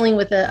are dealing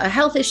with a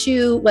health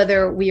issue,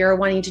 whether we are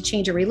wanting to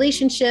change a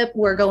relationship,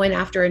 we're going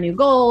after a new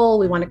goal,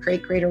 we want to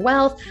create greater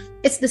wealth.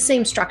 It's the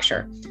same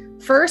structure.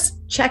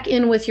 First, check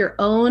in with your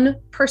own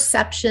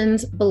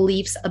perceptions,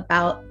 beliefs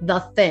about the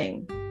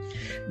thing.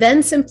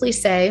 Then simply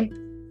say,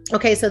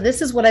 okay, so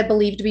this is what I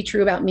believe to be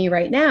true about me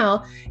right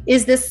now.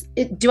 Is this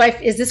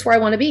where I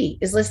want to be?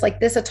 Is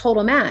this a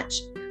total match?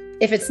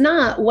 If it's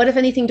not, what, if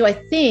anything, do I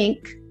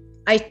think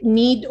I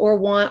need or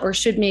want or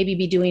should maybe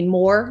be doing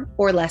more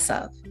or less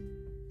of?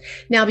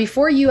 Now,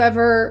 before you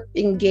ever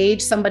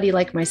engage somebody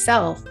like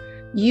myself,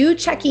 you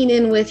checking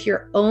in with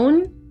your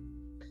own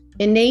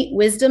innate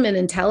wisdom and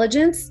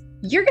intelligence,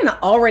 you're going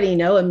to already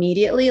know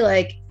immediately,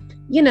 like,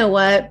 you know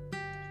what?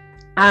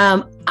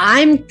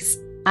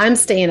 I'm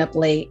staying up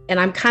late and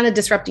I'm kind of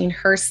disrupting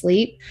her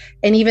sleep.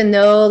 And even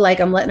though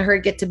like I'm letting her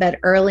get to bed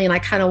early and I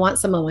kind of want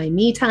some of my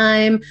me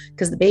time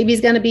because the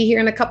baby's going to be here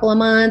in a couple of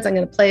months, I'm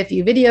going to play a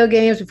few video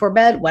games before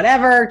bed,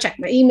 whatever, check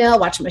my email,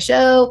 watch my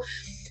show.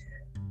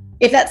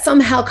 If that's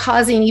somehow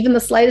causing even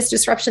the slightest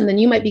disruption, then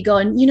you might be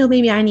going,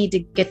 maybe I need to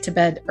get to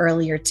bed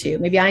earlier too.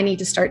 Maybe I need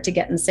to start to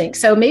get in sync.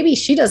 So maybe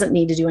she doesn't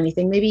need to do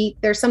anything. Maybe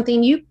there's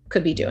something you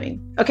could be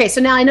doing. Okay,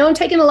 so now I know I'm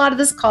taking a lot of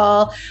this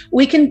call.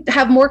 We can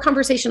have more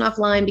conversation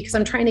offline because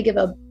I'm trying to give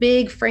a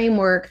big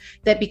framework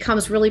that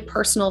becomes really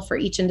personal for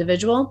each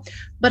individual.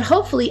 But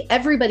hopefully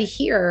everybody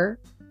here,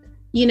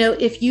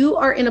 if you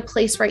are in a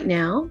place right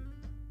now,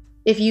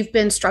 if you've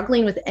been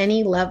struggling with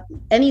any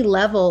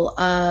level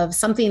of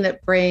something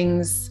that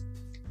brings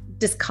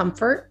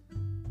discomfort,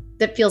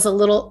 that feels a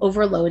little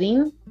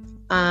overloading,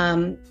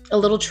 a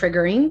little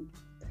triggering,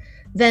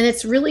 then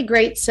it's really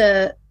great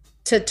to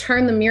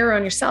turn the mirror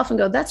on yourself and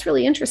go, that's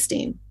really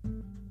interesting.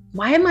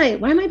 Why am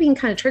I being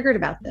kind of triggered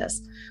about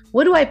this?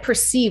 What do I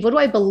perceive? What do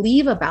I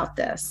believe about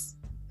this?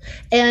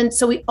 And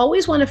so we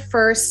always want to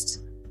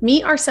first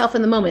meet ourselves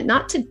in the moment,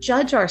 not to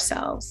judge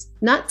ourselves,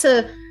 not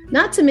to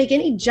make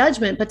any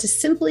judgment, but to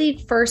simply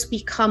first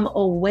become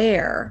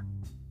aware.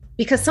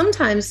 Because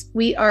sometimes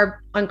we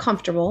are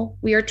uncomfortable,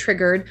 we are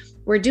triggered,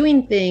 we're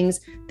doing things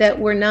that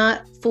we're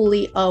not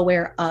fully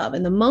aware of.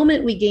 And the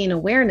moment we gain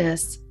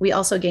awareness, we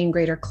also gain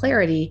greater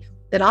clarity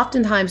that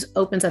oftentimes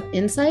opens up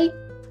insight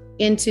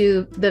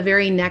into the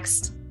very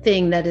next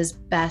thing that is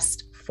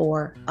best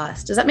for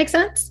us. Does that make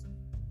sense?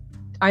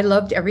 I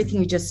loved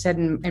everything you just said.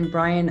 And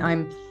Brian,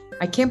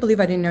 I can't believe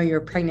I didn't know you were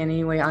pregnant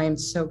anyway. I am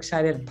so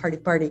excited. Party.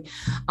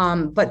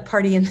 But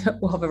party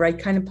we'll have the right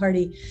kind of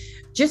party.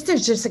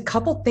 There's just a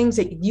couple things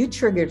that you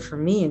triggered for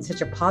me in such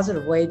a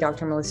positive way,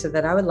 Dr. Melissa,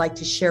 that I would like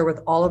to share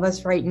with all of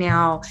us right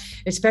now,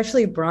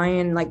 especially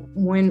Brian. Like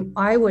when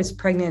I was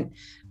pregnant,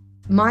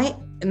 my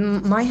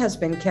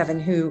husband, Kevin,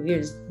 who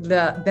is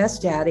the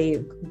best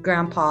daddy,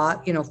 grandpa,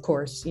 of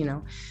course,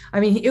 I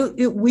mean,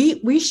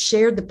 we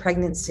shared the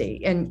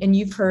pregnancy and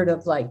you've heard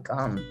of like,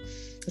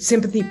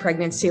 sympathy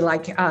pregnancy,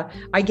 like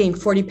I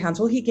gained 40 pounds.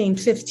 Well, he gained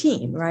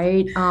 15,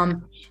 right?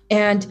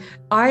 And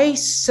we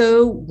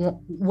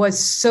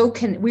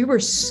were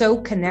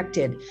so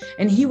connected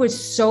and he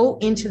was so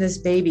into this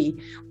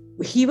baby.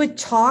 He would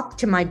talk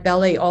to my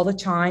belly all the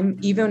time,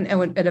 even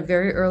at a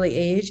very early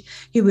age.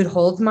 He would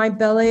hold my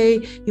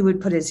belly. He would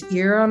put his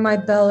ear on my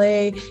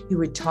belly. He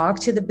would talk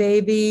to the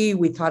baby.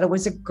 We thought it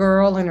was a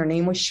girl and her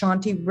name was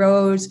Shanti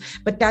Rose,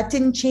 but that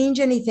didn't change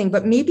anything.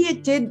 But maybe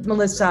it did,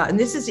 Melissa. And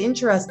this is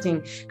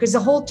interesting because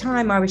the whole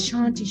time I was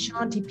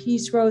Shanti,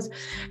 Peace, Rose.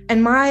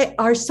 And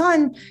our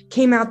son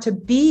came out to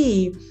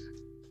be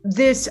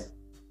this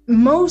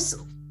most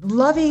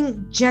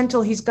loving,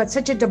 gentle. He's got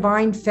such a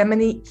divine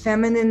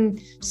feminine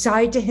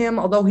side to him,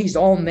 although he's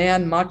all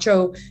man,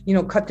 macho,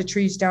 cut the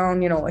trees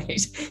down,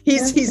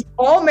 he's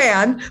all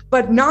man,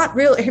 but not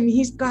really. I mean,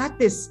 he's got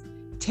this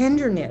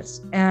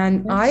tenderness.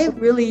 And I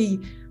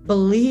really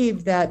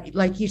believe that,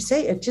 like you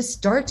say, it just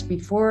starts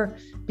before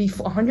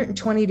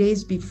 120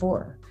 days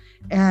before.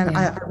 And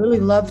I really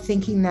love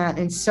thinking that.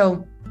 And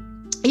so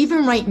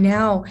even right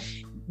now,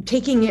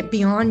 taking it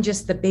beyond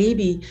just the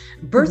baby,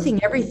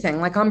 birthing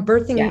everything. Like I'm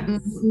birthing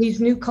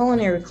these new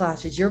culinary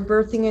classes. You're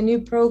birthing a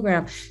new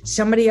program.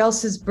 Somebody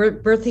else is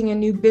birthing a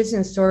new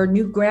business, or a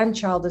new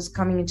grandchild is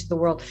coming into the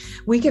world.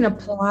 We can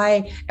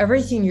apply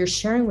everything you're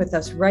sharing with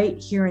us right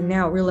here and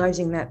now,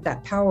 realizing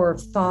that power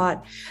of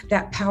thought,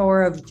 that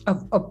power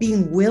of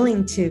being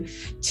willing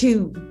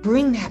to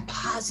bring that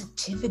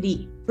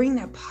positivity, bring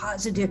that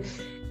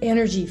positive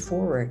energy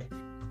forward.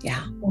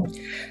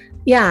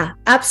 Yeah,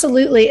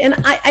 absolutely. And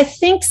I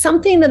think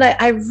something that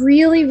I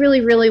really,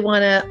 really, really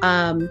want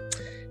to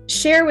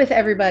share with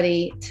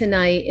everybody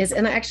tonight is,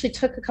 and I actually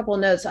took a couple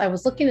of notes. I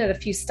was looking at a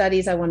few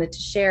studies I wanted to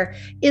share,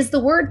 is the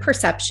word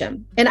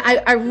perception. And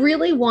I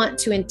really want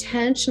to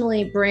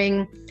intentionally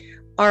bring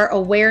our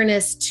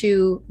awareness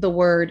to the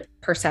word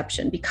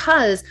perception,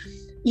 because,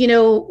 you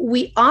know,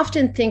 we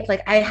often think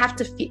like, I have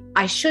to feel,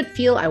 I should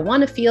feel, I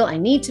want to feel, I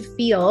need to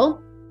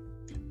feel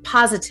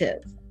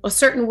positive a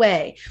certain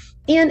way.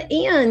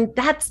 And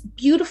that's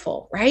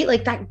beautiful, right?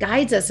 Like that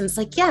guides us. And it's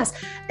like, yes.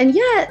 And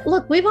yet,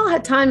 look, we've all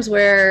had times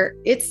where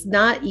it's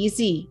not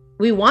easy.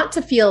 We want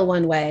to feel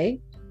one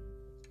way,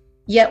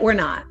 yet we're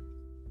not.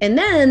 And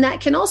then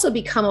that can also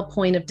become a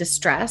point of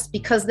distress,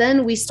 because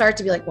then we start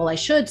to be like, well, I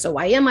should. So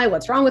why am I?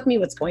 What's wrong with me?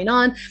 What's going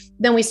on?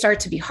 Then we start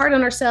to be hard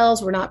on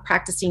ourselves. We're not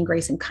practicing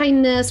grace and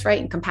kindness,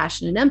 right? And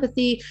compassion and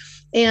empathy.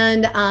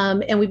 And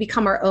we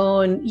become our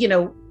own, you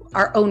know,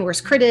 our own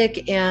worst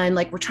critic, and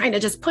like we're trying to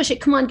just push it.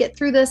 Come on, get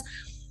through this.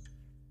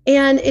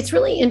 And it's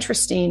really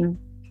interesting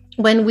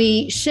when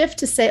we shift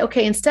to say,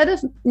 okay, instead of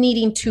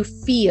needing to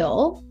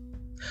feel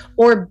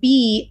or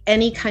be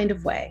any kind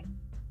of way,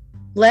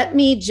 let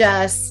me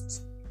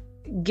just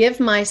give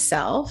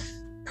myself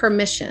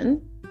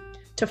permission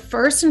to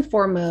first and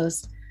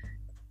foremost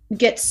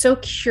get so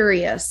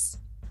curious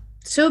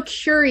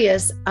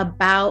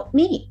about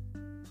me,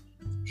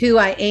 who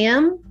I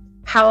am,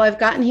 how I've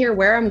gotten here,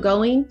 where I'm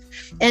going.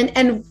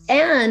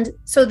 And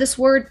so this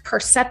word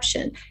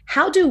perception,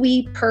 how do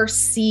we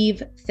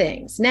perceive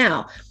things?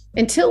 Now,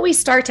 until we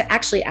start to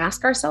actually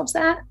ask ourselves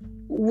that,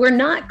 we're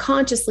not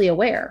consciously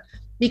aware,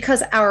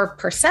 because our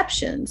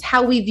perceptions,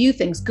 how we view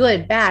things,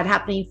 good, bad,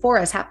 happening for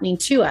us, happening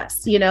to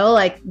us, you know,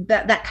 like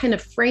that kind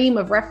of frame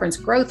of reference,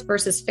 growth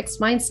versus fixed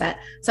mindset,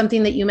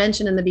 something that you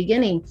mentioned in the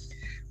beginning.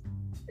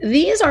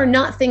 These are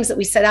not things that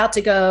we set out to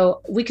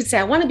go. We could say,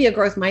 I want to be a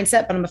growth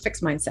mindset, but I'm a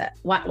fixed mindset.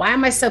 Why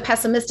am I so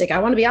pessimistic? I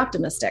want to be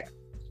optimistic.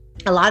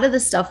 A lot of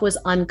this stuff was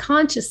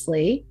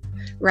unconsciously,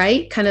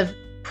 right? Kind of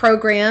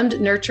programmed,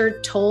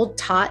 nurtured, told,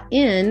 taught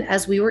in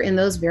as we were in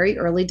those very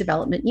early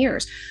development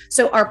years.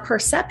 So our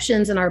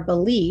perceptions and our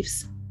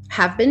beliefs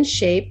have been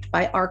shaped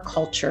by our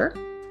culture,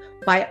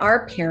 by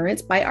our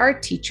parents, by our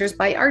teachers,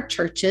 by our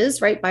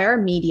churches, right? By our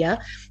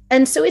media.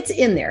 And so it's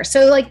in there.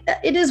 So like,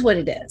 it is what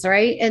it is,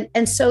 right?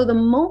 And so the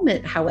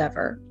moment,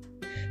 however,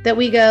 that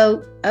we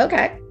go,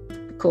 okay,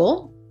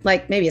 cool.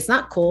 Like maybe it's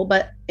not cool,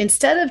 but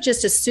instead of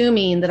just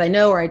assuming that I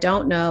know or I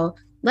don't know,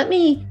 let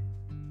me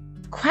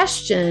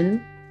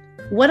question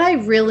what I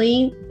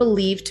really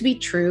believe to be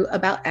true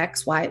about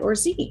X, Y, or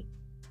Z.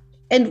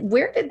 And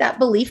where did that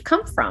belief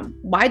come from?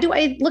 Why do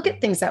I look at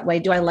things that way?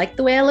 Do I like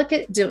the way I look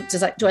at it?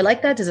 Do I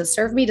like that? Does it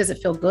serve me? Does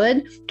it feel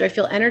good? Do I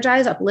feel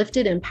energized,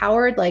 uplifted,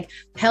 empowered, like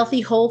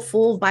healthy, whole,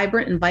 full,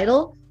 vibrant, and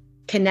vital,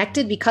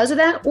 connected because of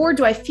that? Or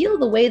do I feel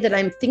the way that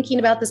I'm thinking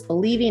about this,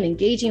 believing,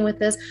 engaging with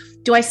this?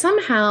 Do I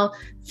somehow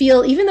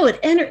feel, even though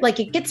it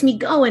gets me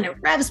going, it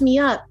revs me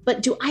up,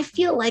 but do I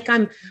feel like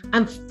I'm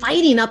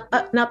fighting up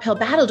an uphill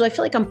battle? Do I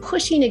feel like I'm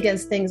pushing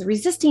against things,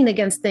 resisting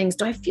against things?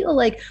 Do I feel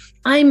like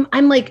I'm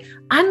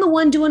the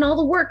one doing all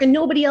the work and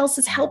nobody else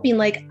is helping?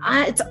 Like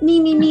it's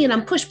me, and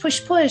I'm push.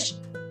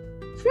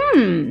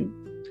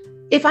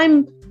 If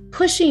I'm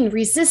pushing,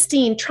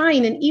 resisting,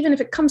 trying, and even if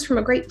it comes from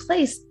a great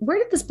place, where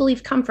did this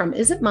belief come from?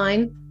 Is it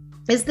mine?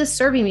 Is this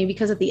serving me?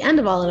 Because at the end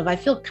of all of it, I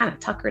feel kind of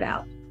tuckered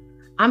out.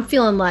 I'm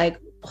feeling like,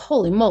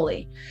 holy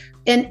moly.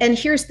 And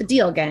here's the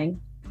deal, gang.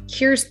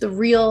 Here's the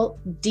real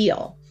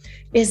deal,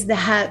 is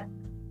that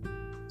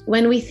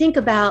when we think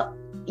about,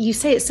 you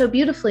say it so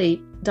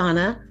beautifully,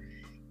 Donna,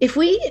 if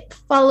we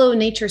follow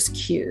nature's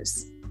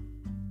cues,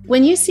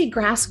 when you see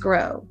grass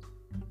grow,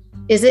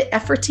 is it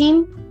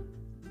efforting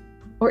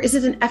or is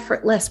it an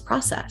effortless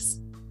process?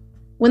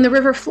 When the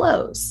river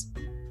flows,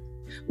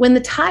 when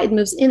the tide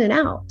moves in and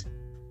out,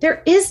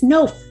 there is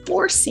no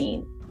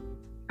forcing,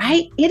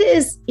 right? It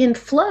is in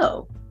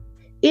flow.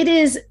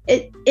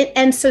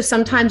 And so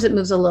sometimes it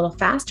moves a little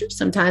faster,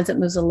 sometimes it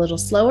moves a little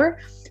slower.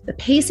 The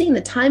pacing,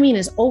 the timing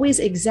is always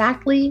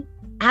exactly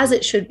as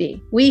it should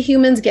be. We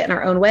humans get in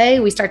our own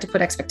way. We start to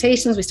put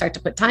expectations, we start to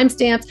put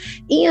timestamps,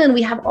 and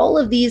we have all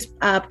of these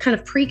kind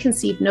of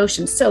preconceived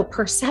notions. So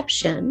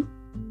perception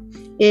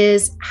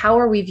is, how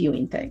are we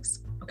viewing things?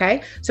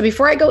 Okay. So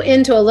before I go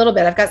into a little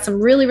bit, I've got some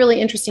really,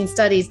 really interesting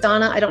studies.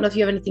 Donna, I don't know if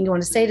you have anything you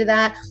want to say to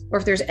that, or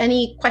if there's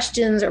any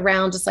questions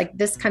around just like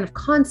this kind of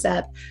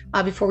concept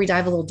before we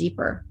dive a little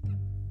deeper.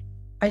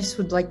 I just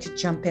would like to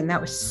jump in.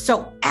 That was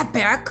so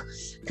epic,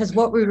 because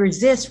what we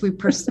resist, we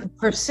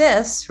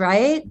persist,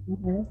 right?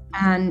 Mm-hmm.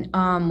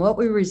 And what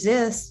we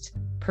resist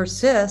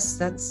persists.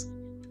 That's,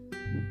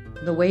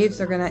 the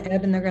waves are going to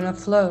ebb and they're going to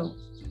flow.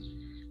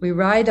 We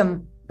ride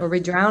them or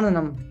we drown in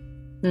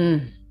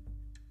them.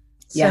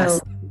 Yes.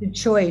 So it's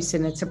a choice,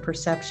 and it's a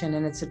perception,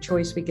 and it's a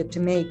choice we get to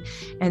make.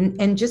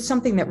 And just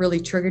something that really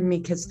triggered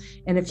me,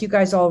 and if you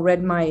guys all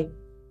read my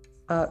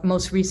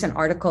most recent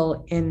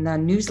article in the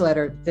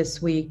newsletter this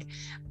week,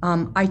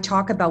 I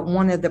talk about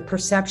one of the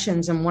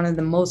perceptions and one of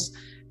the most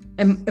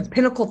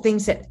pinnacle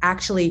things that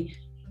actually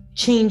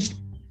changed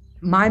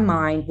my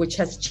mind, which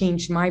has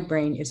changed my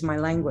brain, is my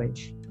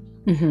language.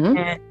 Mm-hmm.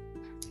 And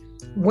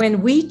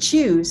When we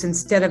choose,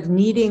 instead of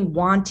needing,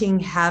 wanting,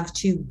 have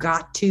to,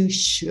 got to,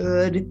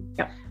 should,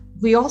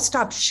 we all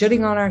stop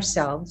shoulding on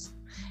ourselves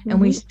and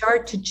we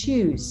start to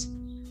choose.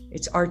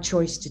 It's our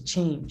choice to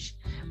change.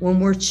 When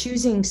we're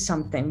choosing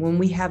something, when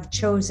we have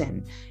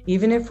chosen,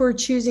 even if we're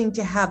choosing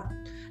to have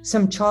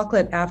some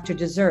chocolate after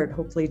dessert,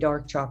 hopefully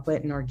dark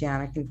chocolate and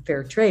organic and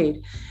fair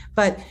trade,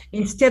 but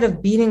instead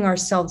of beating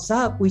ourselves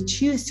up, we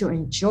choose to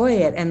enjoy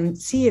it and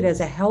see it as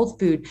a health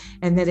food,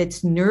 and that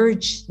it's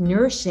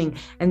nourishing,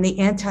 and the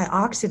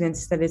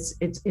antioxidants that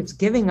it's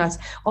giving us.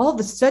 All of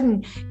a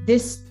sudden,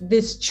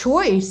 this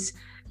choice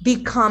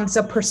becomes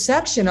a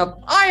perception of,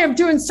 I am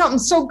doing something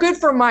so good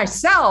for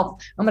myself.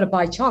 I'm going to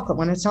buy chocolate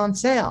when it's on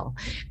sale.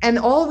 And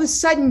all of a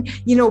sudden,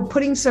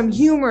 putting some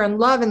humor and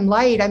love and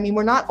light. I mean,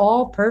 we're not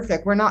all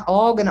perfect. We're not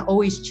all going to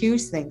always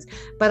choose things.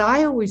 But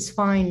I always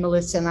find,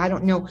 Melissa, and I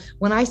don't know,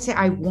 when I say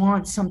I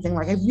want something,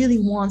 like I really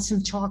want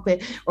some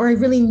chocolate, or I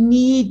really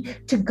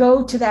need to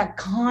go to that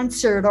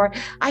concert, or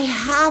I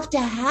have to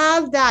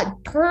have that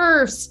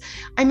purse.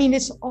 I mean,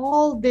 it's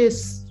all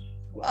this,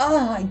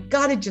 I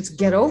got to just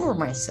get over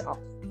myself.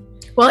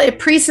 Well, it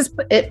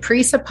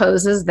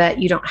presupposes that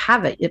you don't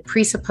have it. It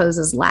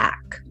presupposes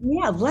lack.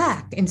 Yeah,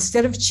 lack.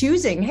 Instead of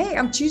choosing, hey,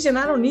 I'm choosing,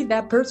 I don't need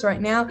that purse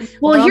right now.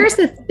 Well, here's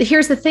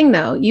the thing,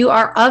 though. You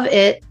are of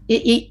it.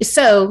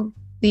 So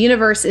the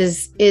universe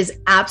is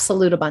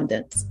absolute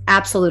abundance,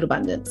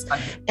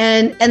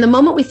 And the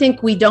moment we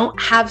think we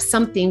don't have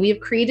something, we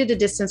have created a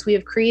distance.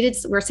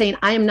 We're saying,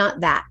 I am not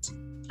that.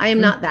 I am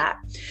not that.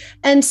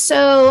 And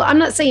so I'm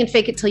not saying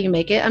fake it till you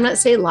make it. I'm not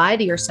saying lie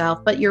to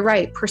yourself, but you're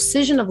right.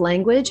 Precision of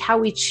language, how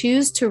we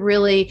choose to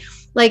really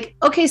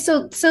okay,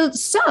 so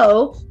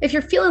if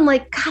you're feeling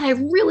like, God, I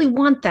really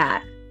want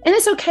that. And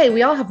it's okay.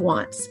 We all have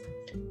wants.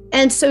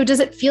 And so does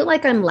it feel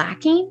like I'm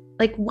lacking?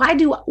 Like, why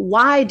do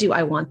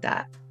I want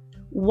that?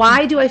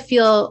 What do I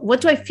feel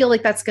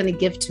like that's going to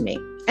give to me?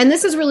 And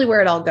this is really where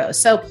it all goes.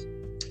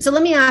 So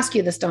let me ask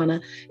you this,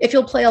 Donna, if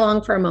you'll play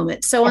along for a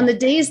moment. So on the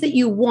days that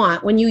you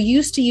want, when you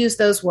used to use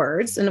those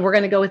words, and we're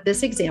going to go with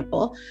this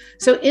example.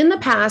 So in the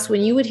past,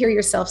 when you would hear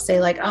yourself say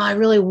like, oh, I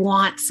really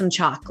want some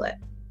chocolate.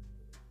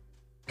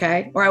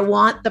 Okay. Or I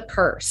want the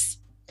purse.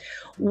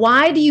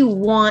 Why do you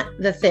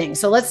want the thing?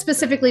 So let's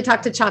specifically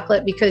talk to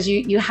chocolate, because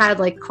you had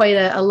like quite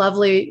a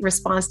lovely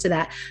response to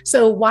that.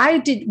 So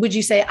would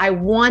you say I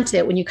want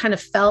it when you kind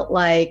of felt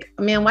like,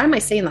 man, why am I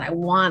saying that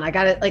I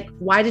got it? Like,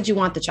 why did you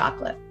want the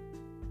chocolate?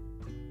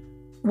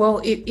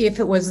 Well, if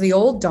it was the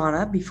old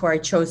Donna before I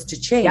chose to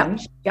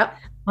change,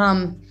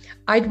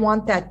 I'd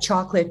want that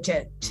chocolate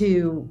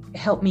to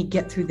help me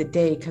get through the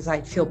day, because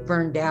I'd feel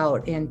burned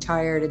out and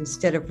tired,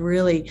 instead of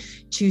really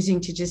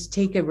choosing to just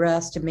take a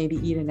rest and maybe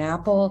eat an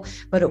apple.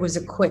 But it was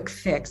a quick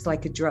fix,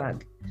 like a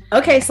drug.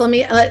 Okay, so I'm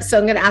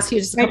going to ask you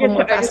just a couple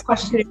more fast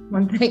questions.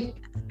 One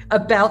thing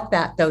about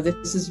that, though,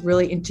 this is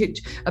really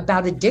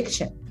about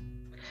addiction.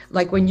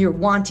 Like when you're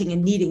wanting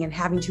and needing and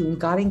having to and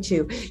getting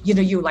to,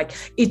 you like,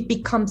 it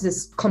becomes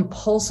this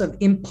compulsive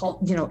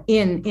impulse,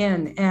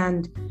 in.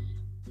 And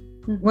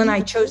when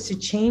I chose to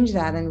change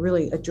that and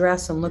really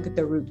address and look at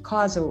the root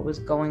cause of what was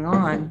going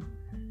on,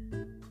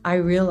 I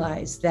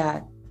realized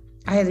that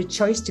I had a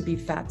choice to be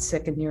fat,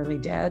 sick, and nearly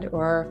dead,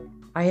 or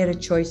I had a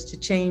choice to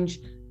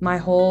change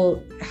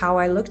how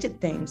I looked at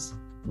things.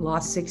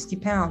 Lost 60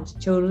 pounds,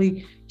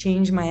 totally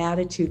changed my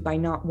attitude by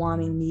not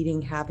wanting,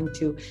 needing, having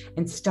to,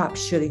 and stop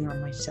shooting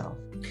on myself.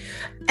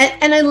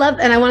 And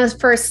I want to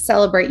first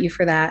celebrate you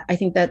for that. I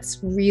think that's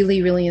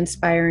really, really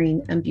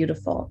inspiring and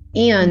beautiful.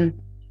 And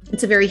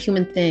it's a very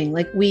human thing.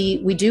 Like we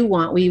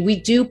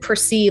do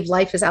perceive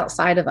life as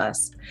outside of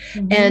us.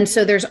 Mm-hmm. And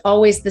so there's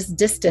always this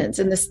distance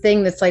and this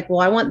thing that's like, well,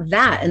 I want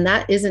that, and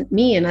that isn't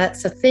me. And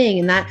that's a thing.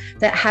 And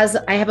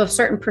I have a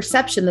certain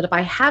perception that if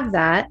I have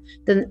that,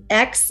 then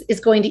X is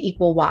going to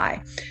equal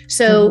Y.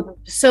 So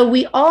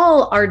we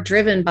all are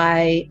driven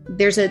by,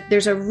 there's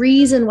a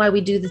reason why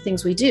we do the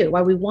things we do,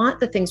 why we want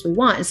the things we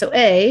want. And so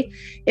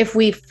if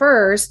we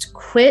first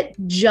quit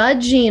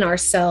judging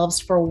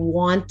ourselves for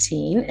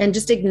wanting and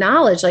just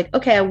acknowledge like,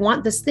 okay, I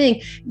want this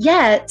thing,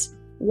 yet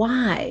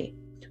why?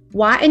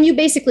 And you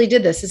basically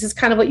did this. This is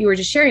kind of what you were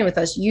just sharing with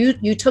us. You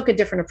took a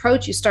different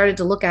approach. You started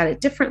to look at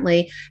it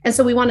differently. And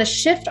so we want to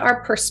shift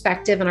our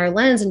perspective and our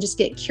lens and just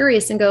get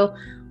curious and go,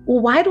 well,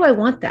 why do I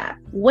want that?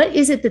 What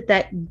is it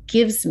that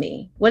gives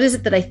me? What is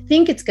it that I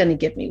think it's going to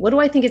give me? What do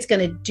I think it's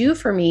going to do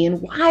for me? And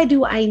why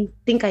do I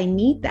think I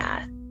need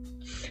that?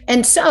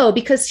 And so,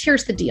 because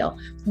here's the deal,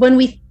 when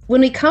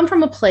we come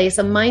from a place,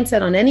 a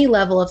mindset on any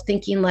level of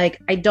thinking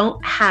like, I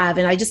don't have,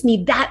 and I just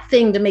need that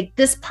thing to make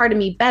this part of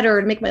me better,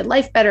 to make my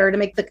life better, to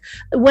make the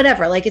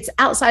whatever, like it's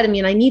outside of me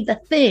and I need the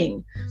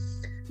thing,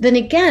 then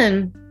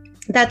again,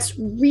 that's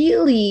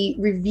really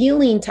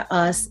revealing to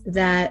us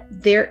that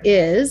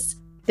there's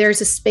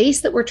a space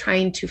that we're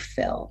trying to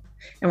fill.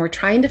 And we're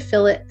trying to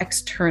fill it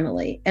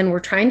externally. And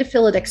we're trying to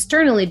fill it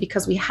externally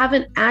because we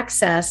haven't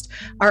accessed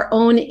our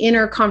own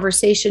inner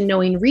conversation,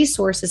 knowing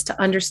resources to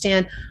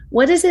understand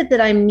what is it that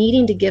I'm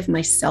needing to give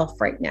myself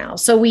right now.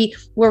 So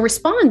we're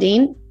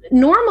responding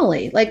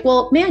normally, like,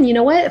 well, man, you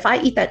know what? If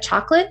I eat that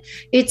chocolate,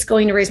 it's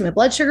going to raise my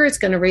blood sugar. It's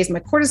going to raise my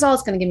cortisol.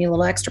 It's going to give me a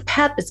little extra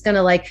pep. It's going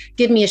to like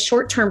give me a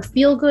short-term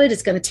feel good.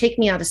 It's going to take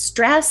me out of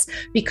stress,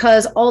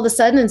 because all of a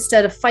sudden,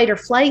 instead of fight or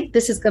flight,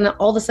 this is going to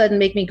all of a sudden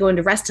make me go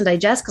into rest and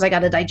digest, because I got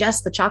to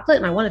digest the chocolate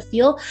and I want to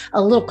feel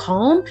a little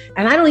calm.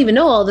 And I don't even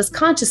know all this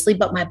consciously,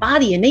 but my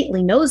body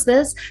innately knows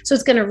this. So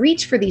it's going to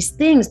reach for these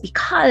things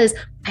because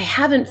I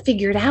haven't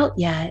figured out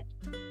yet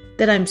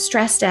that I'm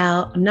stressed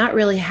out. I'm not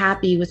really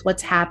happy with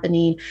what's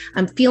happening.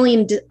 I'm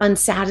feeling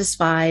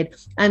unsatisfied.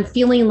 I'm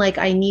feeling like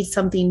I need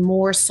something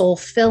more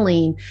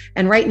soul-filling.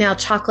 And right now,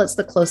 chocolate's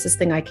the closest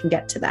thing I can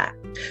get to that.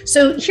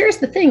 So here's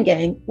the thing,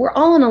 gang. We're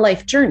all on a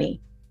life journey.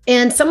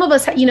 And some of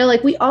us,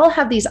 like we all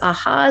have these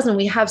ahas, and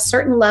we have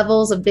certain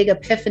levels of big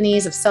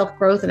epiphanies of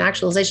self-growth and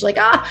actualization. Like,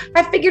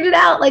 I figured it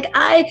out. Like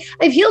I've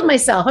healed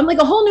myself. I'm like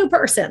a whole new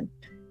person.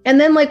 And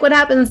then like what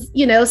happens,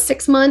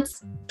 6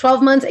 months,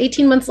 12 months,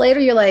 18 months later,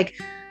 you're like,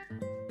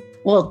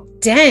 well,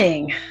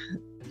 dang,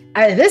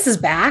 this is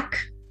back.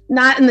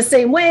 Not in the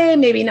same way,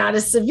 maybe not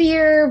as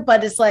severe,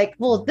 but it's like,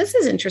 well, this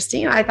is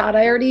interesting. I thought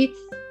I already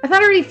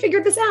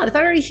figured this out. I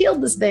thought I already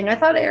healed this thing. I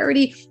thought I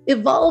already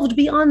evolved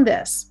beyond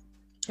this.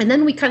 And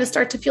then we kind of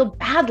start to feel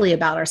badly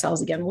about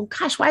ourselves again. Well,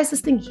 gosh, why is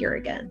this thing here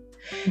again?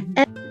 Mm-hmm.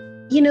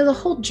 And, the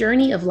whole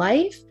journey of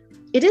life,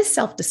 it is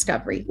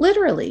self-discovery,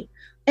 literally.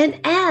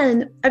 And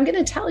I'm going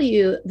to tell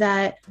you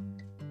that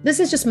this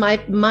is just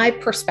my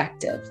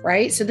perspective,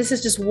 right? So this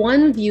is just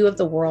one view of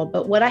the world.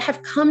 But what I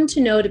have come to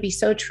know to be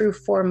so true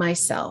for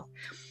myself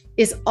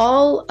is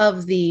all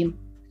of the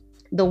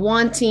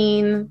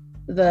wanting,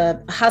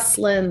 the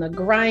hustling, the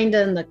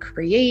grinding, the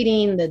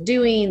creating, the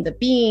doing, the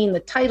being, the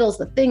titles,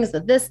 the things,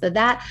 the this, the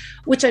that,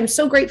 which I'm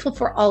so grateful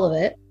for all of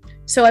it.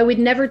 So I would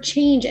never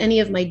change any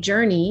of my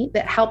journey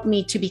that helped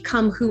me to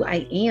become who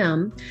I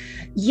am.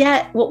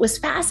 Yet what was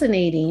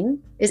fascinating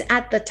is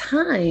at the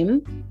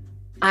time,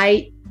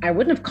 I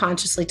wouldn't have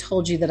consciously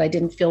told you that I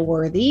didn't feel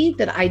worthy,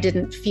 that I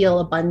didn't feel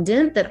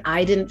abundant, that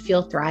I didn't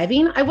feel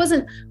thriving.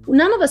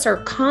 None of us are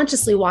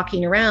consciously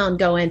walking around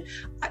going,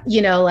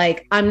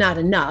 like, I'm not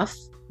enough.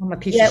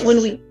 Yet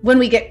when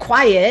we get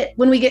quiet,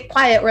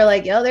 we're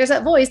like, there's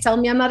that voice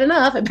telling me I'm not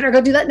enough. I better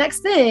go do that next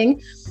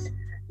thing.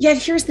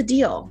 Yet here's the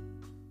deal.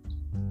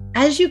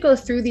 As you go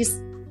through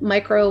these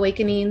micro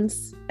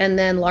awakenings and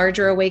then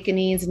larger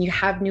awakenings, and you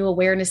have new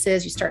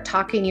awarenesses, you start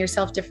talking to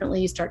yourself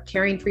differently, you start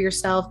caring for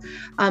yourself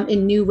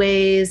in new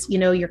ways,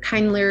 you're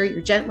kinder,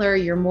 you're gentler,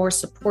 you're more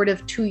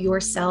supportive to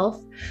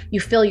yourself. You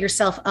fill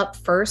yourself up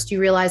first.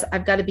 You realize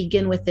I've got to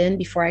begin within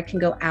before I can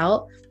go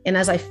out. And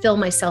as I fill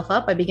myself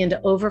up, I begin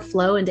to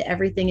overflow into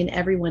everything and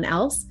everyone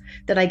else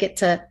that I get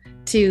to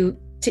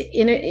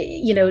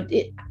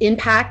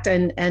impact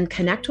and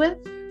connect with.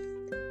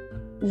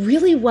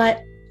 Really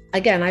what,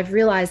 again, I've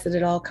realized that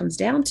it all comes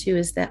down to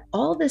is that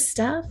all this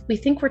stuff, we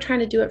think we're trying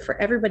to do it for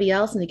everybody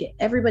else and to get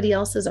everybody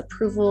else's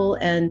approval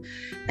and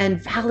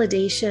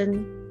validation.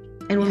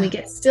 And when we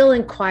get still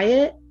and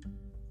quiet,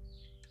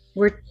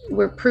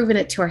 we're proving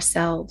it to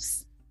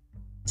ourselves,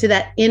 to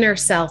that inner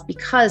self,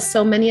 because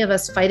so many of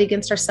us fight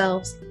against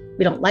ourselves.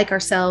 We don't like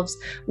ourselves.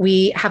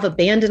 We have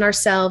abandoned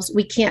ourselves.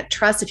 We can't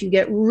trust. If you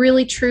get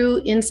really true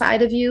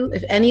inside of you,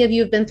 if any of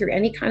you have been through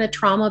any kind of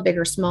trauma, big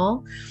or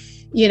small,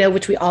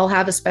 which we all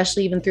have,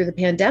 especially even through the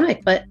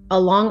pandemic, but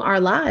along our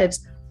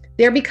lives,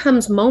 there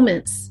becomes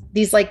moments,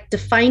 these like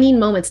defining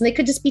moments, and they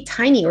could just be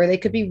tiny or they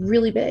could be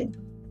really big,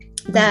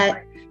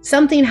 that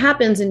something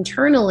happens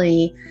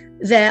internally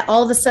that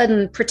all of a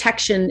sudden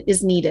protection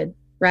is needed,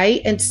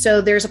 right? And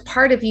so there's a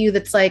part of you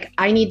that's like,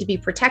 I need to be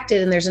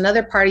protected. And there's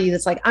another part of you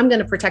that's like, I'm going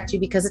to protect you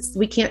because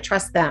we can't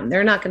trust them.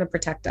 They're not going to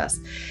protect us.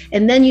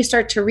 And then you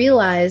start to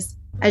realize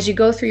as you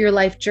go through your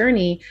life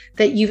journey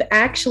that you've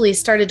actually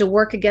started to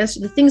work against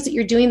the things that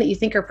you're doing that you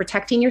think are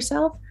protecting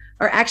yourself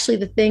are actually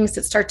the things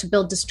that start to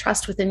build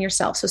distrust within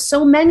yourself.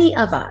 So many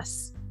of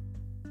us,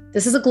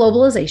 this is a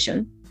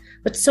globalization,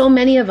 but so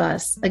many of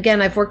us,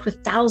 again, I've worked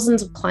with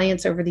thousands of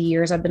clients over the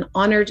years. I've been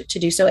honored to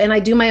do so. And I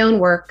do my own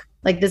work.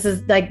 This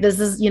is,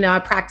 I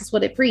practice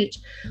what I preach,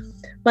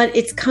 but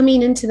it's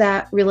coming into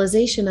that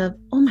realization of,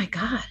 oh my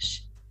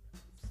gosh,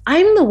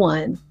 I'm the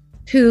one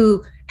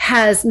who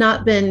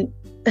hasn't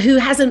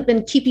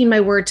been keeping my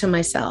word to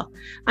myself.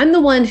 I'm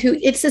the one who,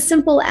 it's as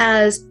simple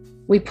as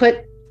we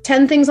put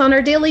 10 things on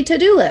our daily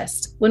to-do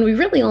list when we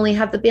really only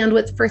have the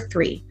bandwidth for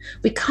 3.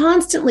 We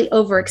constantly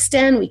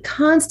overextend. We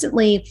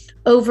constantly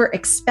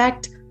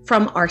over-expect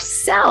from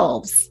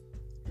ourselves.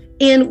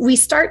 And we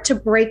start to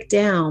break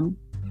down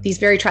these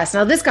very trusts.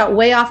 Now, this got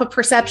way off of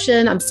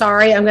perception. I'm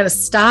sorry. I'm going to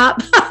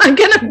stop. I'm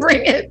going to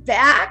bring it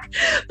back.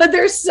 But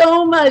there's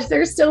so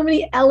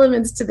many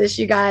elements to this,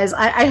 you guys.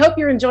 I hope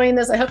you're enjoying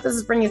this. I hope this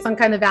is bringing some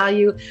kind of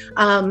value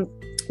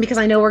because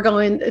I know we're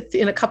going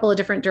in a couple of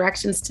different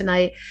directions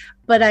tonight.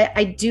 But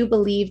I do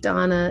believe,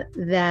 Donna,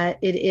 that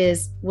it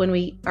is when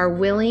we are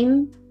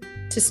willing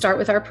to start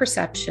with our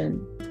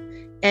perception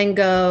and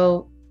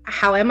go,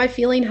 how am I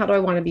feeling? How do I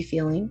want to be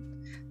feeling?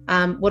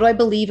 What do I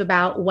believe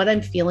about what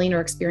I'm feeling or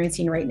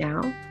experiencing right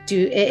now?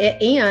 Do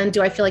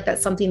I feel like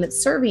that's something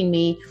that's serving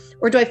me?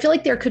 Or do I feel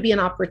like there could be an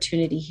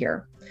opportunity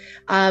here?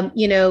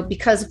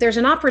 Because if there's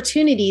an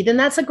opportunity, then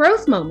that's a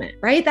growth moment,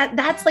 right?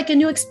 That's like a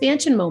new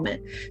expansion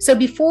moment. So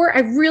before,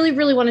 I really,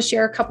 really want to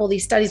share a couple of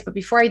these studies, but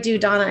before I do,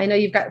 Donna, I know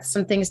you've got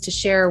some things to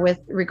share with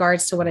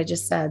regards to what I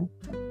just said.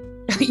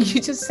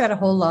 You just said a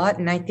whole lot.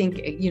 And I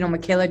think,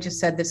 Michaela just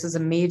said, this is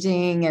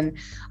amazing. And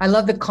I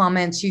love the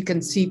comments. You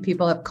can see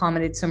people have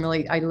commented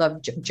I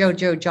love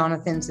Jojo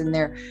Jonathan's in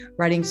there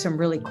writing some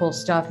really cool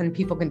stuff, and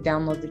people can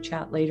download the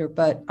chat later.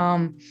 But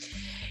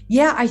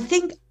I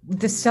think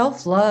the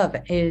self-love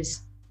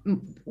is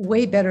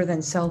way better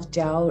than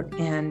self-doubt,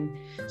 and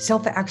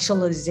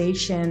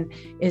self-actualization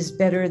is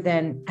better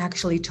than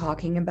actually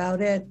talking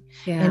about it.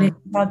 Yeah. And it's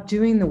about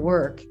doing the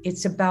work.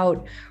 It's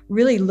about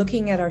really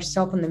looking at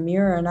ourselves in the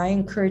mirror. And I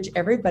encourage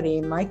everybody,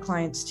 my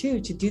clients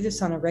too, to do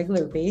this on a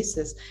regular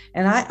basis.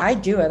 And I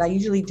do it. I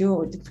usually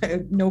do it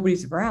when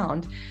nobody's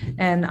around.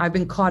 And I've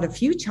been caught a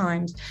few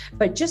times,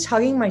 but just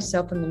hugging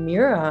myself in the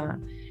mirror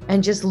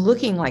and just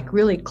looking like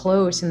really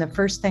close. And the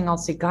first thing I'll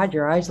say, God,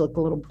 your eyes look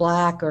a little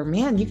black, or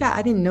man,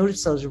 I didn't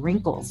notice those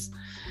wrinkles.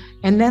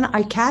 And then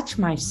I catch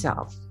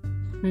myself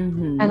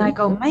and I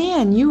go,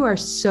 man, you are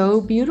so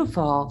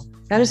beautiful.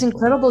 That is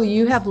incredible.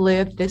 You have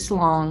lived this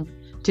long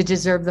to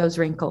deserve those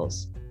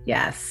wrinkles.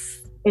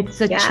 Yes.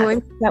 It's a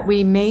choice that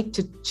we make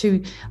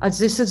to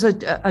this is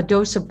a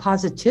dose of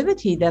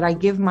positivity that I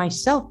give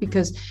myself,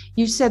 because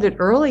you said it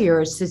earlier,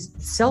 it's this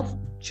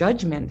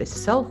self-judgment, this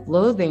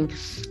self-loathing.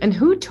 And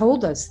who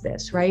told us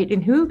this, right?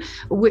 And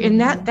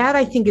that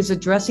I think is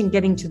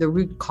getting to the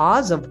root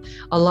cause of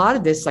a lot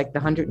of this, like the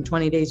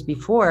 120 days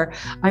before.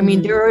 I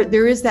mean,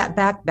 there is that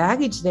back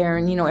baggage there.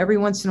 And, every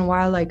once in a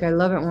while, like I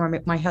love it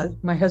when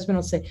my husband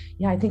will say,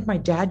 yeah, I think my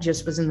dad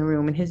just was in the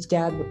room, and his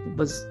dad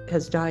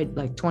has died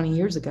like 20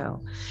 years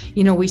ago.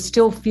 We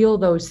still feel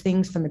those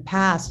things from the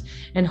past,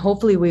 and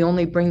hopefully we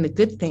only bring the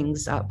good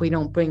things up. We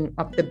don't bring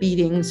up the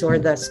beatings or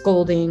the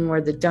scolding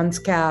or the dunce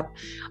cap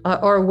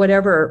or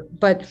whatever,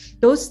 but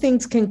those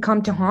things can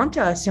come to haunt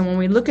us. And when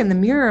we look in the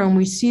mirror and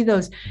we see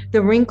the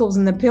wrinkles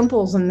and the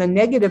pimples and the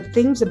negative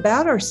things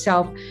about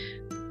ourselves,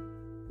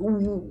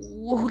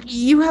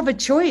 you have a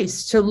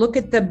choice to look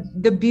at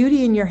the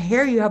beauty in your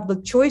hair. You have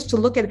the choice to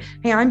look at,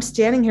 hey, I'm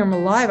standing here, I'm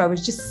alive. I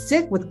was just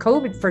sick with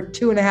COVID for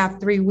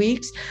 2.5, 3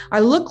 weeks.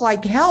 I look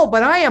like hell,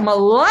 but I am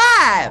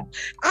alive.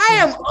 I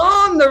am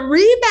on the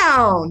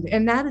rebound.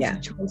 And that is a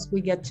choice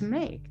we get to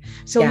make.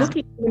 So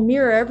looking in the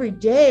mirror every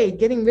day,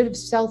 getting rid of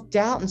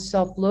self-doubt and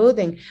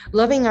self-loathing,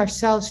 loving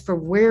ourselves for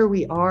where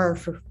we are,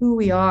 for who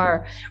we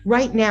are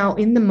right now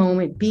in the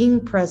moment,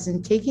 being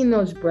present, taking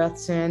those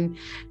breaths in,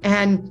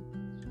 and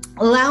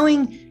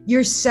allowing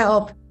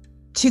yourself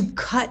to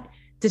cut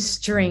the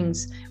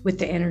strings with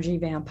the energy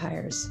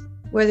vampires,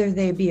 whether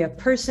they be a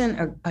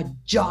person, a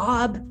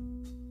job,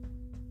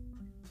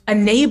 a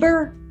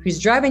neighbor who's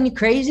driving you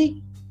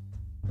crazy.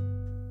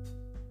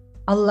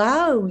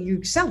 Allow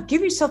yourself,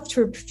 give yourself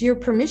your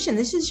permission.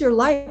 This is your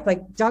life.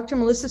 Like Dr.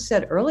 Melissa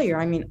said earlier,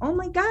 I mean, oh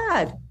my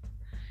God,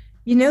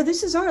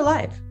 this is our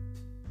life.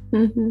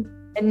 And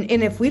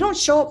if we don't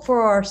show up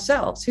for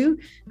ourselves, who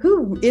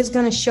is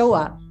going to show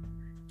up?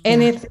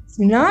 And if it's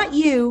not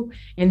you,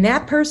 and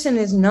that person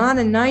is not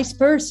a nice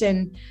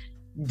person,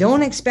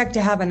 don't expect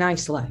to have a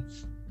nice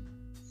life.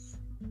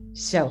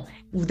 So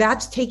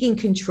that's taking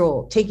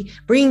control,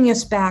 bringing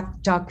us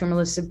back, Dr.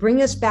 Melissa,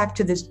 bring us back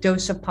to this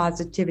dose of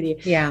positivity.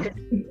 Yeah.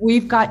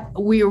 We've got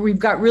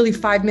really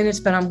 5 minutes,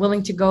 but I'm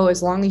willing to go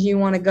as long as you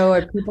want to go,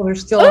 or people are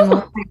still in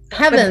line.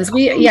 Heavens.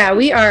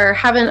 We are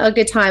having a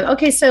good time.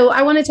 Okay. So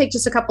I want to take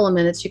just a couple of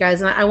minutes, you guys,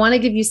 and I want to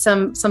give you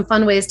some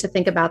fun ways to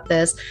think about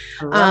this.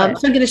 So I'm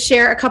going to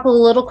share a couple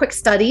of little quick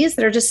studies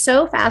that are just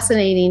so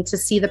fascinating to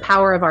see the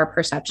power of our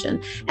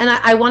perception. And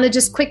I want to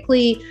just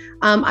quickly,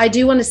 I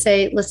do want to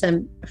say,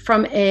 listen,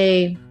 from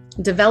a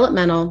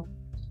developmental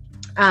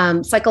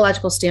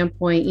psychological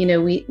standpoint, we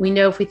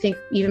know, if we think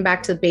even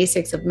back to the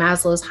basics of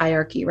Maslow's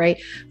hierarchy, right?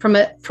 From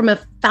a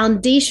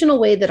foundational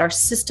way that our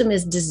system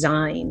is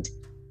designed,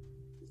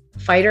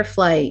 fight or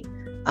flight,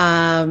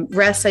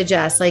 rest,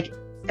 digest, like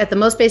at the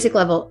most basic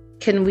level,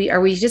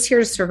 are we just here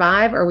to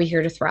survive, or are we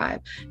here to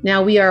thrive?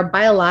 Now, we are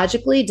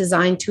biologically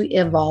designed to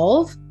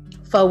evolve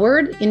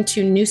forward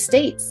into new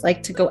states,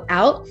 like to go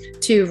out,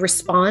 to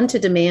respond to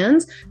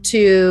demands,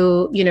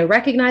 to,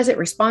 recognize it,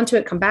 respond to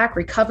it, come back,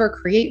 recover,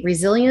 create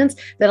resilience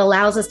that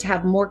allows us to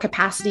have more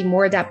capacity,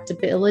 more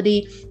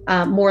adaptability,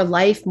 more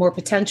life, more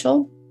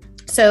potential.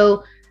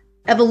 So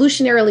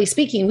evolutionarily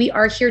speaking, we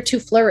are here to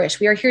flourish.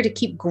 We are here to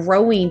keep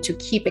growing, to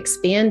keep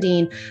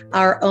expanding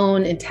our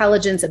own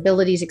intelligence,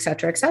 abilities, et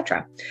cetera, et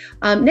cetera.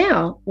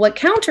 Now, what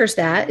counters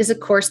that is,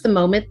 of course, the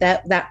moment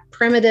that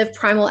primitive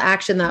primal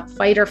action, that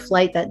fight or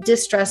flight, that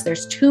distress,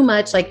 there's too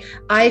much, like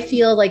I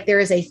feel like there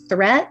is a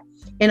threat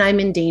and I'm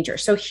in danger.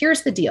 So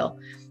here's the deal.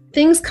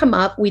 Things come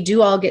up, we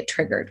do all get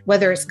triggered,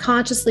 whether it's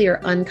consciously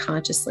or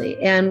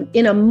unconsciously. And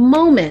in a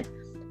moment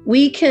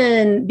We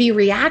can be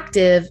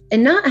reactive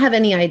and not have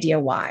any idea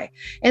why.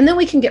 And then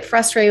we can get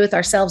frustrated with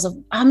ourselves of,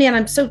 oh man,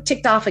 I'm so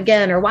ticked off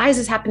again, or why is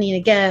this happening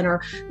again,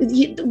 or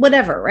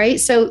whatever, right?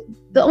 So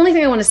the only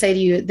thing I want to say to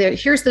you there,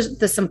 here's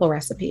the simple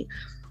recipe.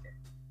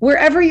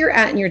 Wherever you're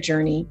at in your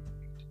journey,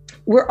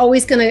 we're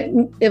always going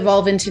to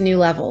evolve into new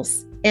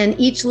levels. And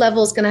each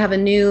level is going to have a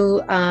new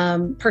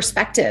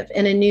perspective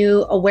and a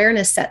new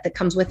awareness set that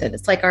comes with it.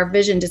 It's like our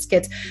vision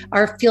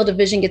our field of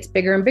vision gets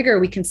bigger and bigger.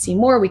 We can see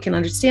more, we can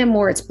understand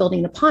more, it's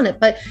building upon it.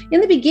 But in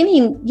the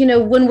beginning,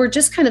 when we're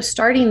just kind of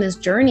starting this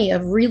journey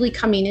of really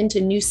coming into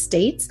new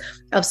states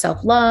of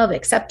self-love,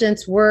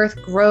 acceptance, worth,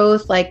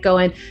 growth, like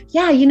going,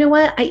 yeah, you know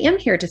what? I am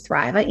here to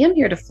thrive. I am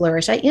here to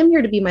flourish. I am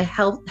here to be my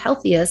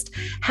healthiest,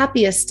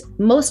 happiest,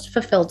 most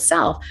fulfilled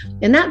self.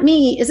 And that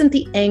me isn't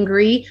the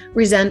angry,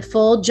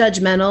 resentful,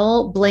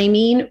 judgmental,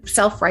 blaming,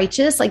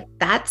 self-righteous. Like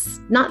that's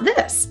not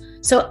this.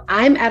 So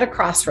I'm at a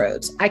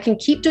crossroads. I can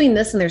keep doing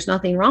this and there's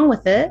nothing wrong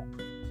with it.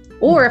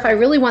 Or if I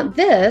really want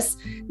this,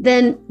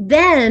 then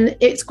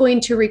it's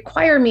going to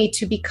require me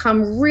to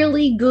become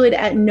really good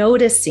at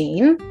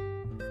noticing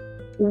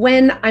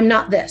when I'm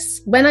not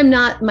this, when I'm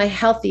not my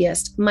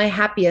healthiest, my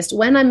happiest,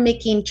 when I'm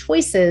making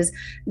choices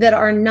that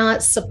are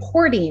not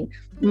supporting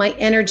my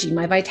energy,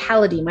 my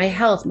vitality, my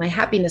health, my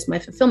happiness, my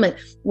fulfillment.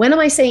 When am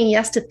I saying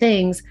yes to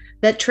things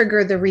that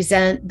trigger the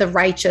resent, the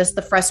righteous,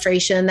 the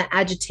frustration, the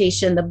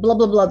agitation, the blah,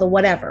 blah, blah, the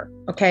whatever,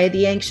 okay,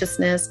 the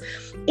anxiousness.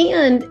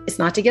 And it's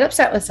not to get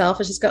upset with self,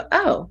 it's just go,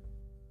 oh.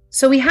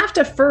 So we have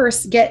to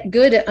first get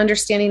good at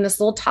understanding this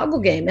little toggle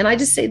game. And I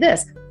just say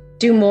this,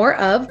 do more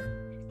of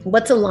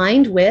what's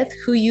aligned with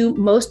who you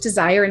most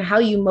desire and how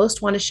you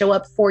most want to show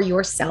up for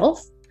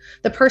yourself,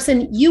 the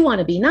person you want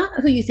to be, not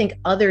who you think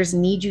others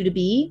need you to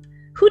be.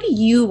 Who do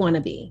you want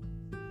to be?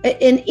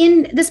 And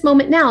in this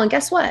moment now, and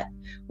guess what?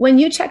 When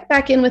you check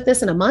back in with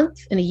this in a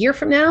month, in a year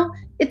from now,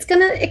 it's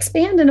going to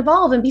expand and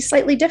evolve and be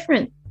slightly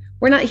different.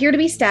 We're not here to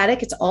be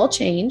static. It's all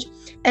change.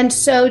 And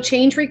so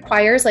change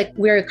requires, like,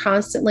 we're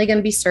constantly going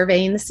to be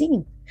surveying the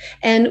scene.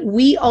 And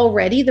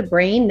the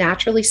brain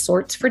naturally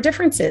sorts for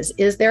differences.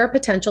 Is there a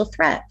potential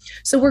threat?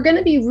 So we're going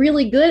to be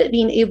really good at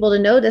being able to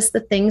notice the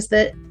things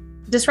that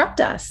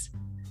disrupt us,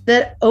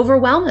 that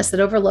overwhelm us, that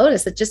overload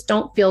us, that just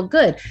don't feel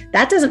good.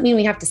 That doesn't mean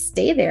we have to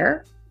stay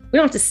there. We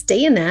don't have to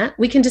stay in that.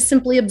 We can just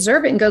simply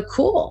observe it and go,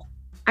 cool.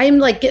 I'm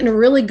like getting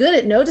really good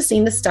at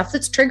noticing the stuff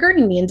that's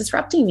triggering me and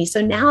disrupting me.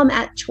 So now I'm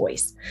at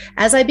choice.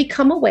 As I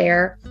become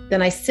aware,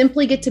 then I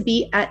simply get to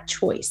be at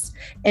choice.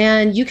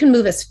 And you can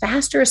move as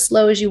fast or as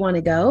slow as you want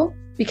to go.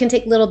 We can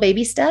take little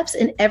baby steps,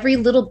 and every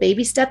little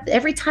baby step,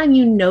 every time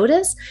you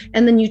notice,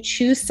 and then you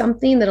choose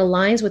something that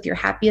aligns with your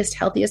happiest,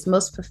 healthiest,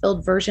 most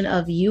fulfilled version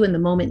of you in the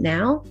moment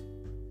now,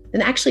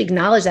 then actually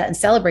acknowledge that and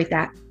celebrate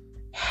that.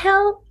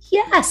 Hell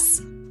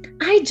yes.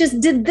 I just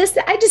did this.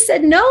 I just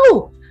said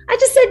no. I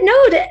just said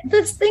no to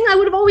this thing I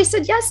would have always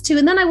said yes to.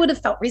 And then I would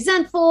have felt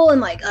resentful and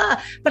like,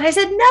 but I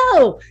said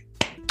no.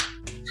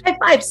 High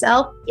five,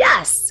 self.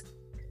 Yes.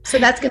 So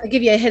that's going to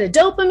give you a hit of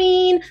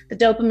dopamine. The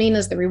dopamine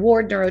is the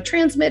reward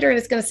neurotransmitter, and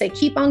it's going to say,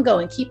 keep on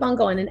going, keep on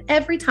going. And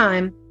every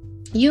time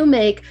you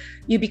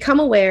become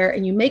aware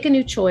and you make a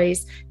new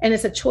choice, and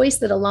it's a choice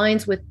that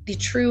aligns with the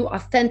true,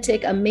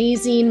 authentic,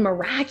 amazing,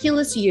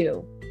 miraculous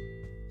you.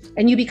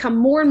 And you become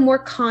more and more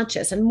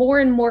conscious and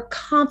more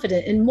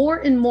confident and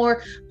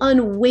more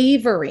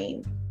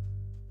unwavering.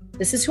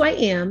 This is who I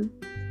am.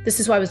 This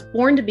is who I was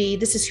born to be.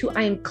 This is who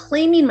I am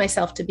claiming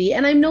myself to be.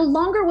 And I'm no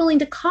longer willing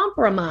to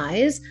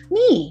compromise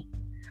me.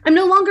 I'm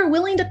no longer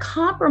willing to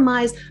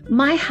compromise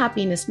my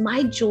happiness,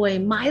 my joy,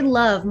 my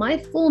love, my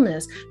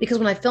fullness, because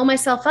when I fill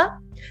myself up,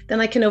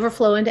 then I can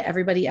overflow into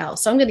everybody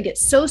else. So I'm going to get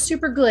so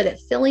super good at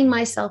filling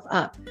myself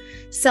up.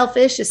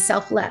 Selfish is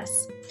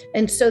selfless.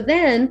 And so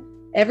then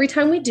every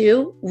time we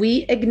do,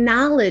 we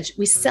acknowledge,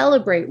 we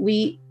celebrate,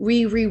 we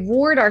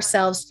reward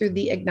ourselves through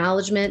the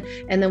acknowledgement,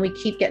 and then we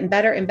keep getting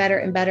better and better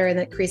and better. And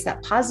that creates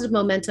that positive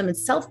momentum and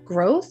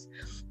self-growth.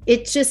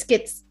 It just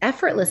gets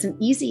effortless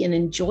and easy and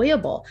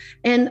enjoyable.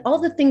 And all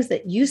the things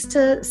that used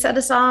to set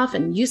us off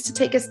and used to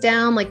take us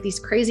down like these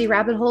crazy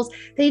rabbit holes,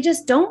 they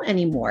just don't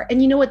anymore.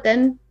 And you know what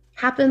then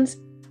happens?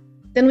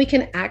 Then we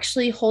can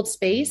actually hold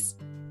space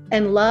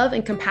and love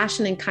and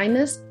compassion and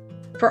kindness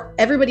for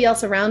everybody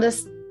else around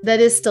us that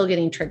is still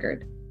getting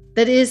triggered,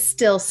 that is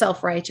still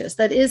self-righteous,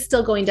 that is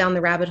still going down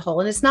the rabbit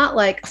hole. And it's not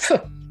like,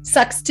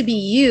 sucks to be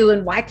you,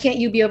 and why can't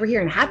you be over here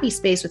in happy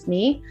space with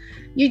me?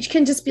 You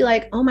can just be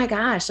like, oh my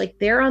gosh, like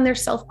they're on their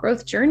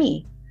self-growth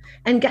journey.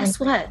 And guess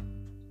what?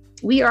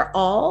 We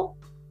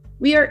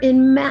are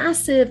in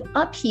massive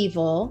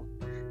upheaval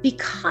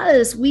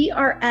because we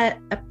are at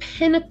a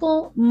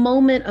pinnacle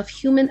moment of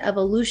human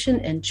evolution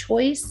and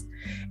choice.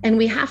 And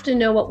we have to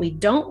know what we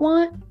don't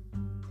want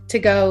to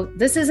go,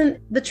 this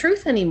isn't the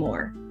truth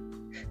anymore.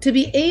 To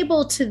be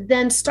able to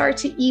then start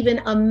to even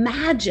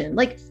imagine,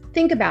 like,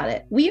 think about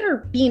it. We are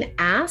being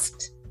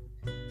asked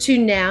to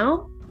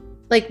now,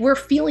 like, we're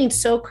feeling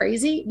so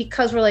crazy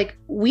because we're like,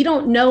 we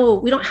don't know,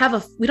 we don't have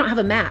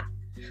a map.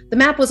 The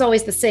map was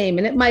always the same,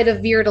 and it might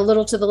have veered a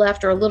little to the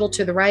left or a little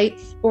to the right,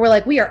 but we're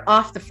like, we are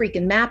off the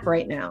freaking map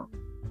right now.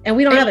 And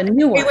we don't have a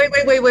new one.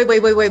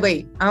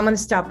 Wait. I'm going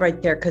to stop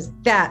right there, because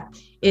that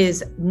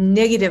is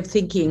negative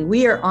thinking.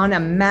 We are on a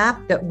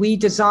map that we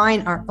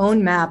design our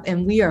own map,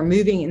 and we are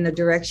moving in the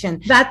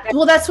direction. That's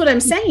what I'm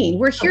saying.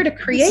 We're here to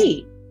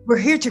create. We're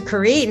here to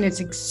create, and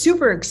it's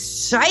super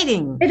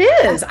exciting. It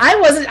is.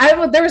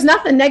 There was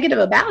nothing negative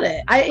about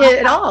it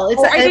at all.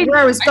 It's where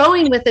I was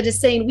going with it is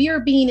saying we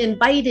are being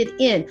invited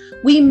in.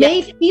 We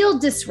may feel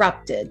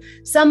disrupted.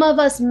 Some of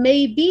us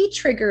may be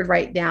triggered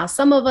right now.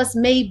 Some of us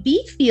may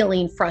be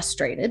feeling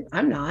frustrated.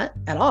 I'm not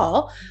at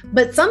all,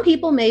 but some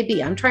people may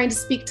be. I'm trying to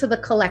speak to the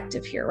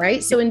collective here,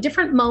 right? So in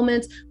different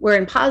moments, we're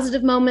in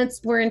positive moments,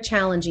 we're in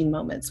challenging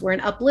moments, we're in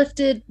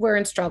uplifted, we're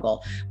in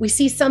struggle. We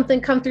see something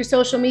come through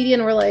social media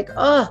and we're like,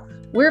 oh,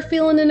 we're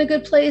feeling in a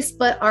good place,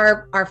 but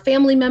our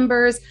family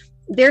members,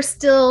 they're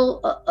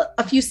still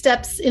a few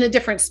steps in a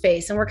different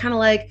space. And we're kind of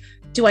like,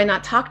 do I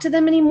not talk to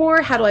them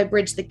anymore? How do I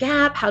bridge the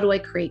gap? How do I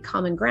create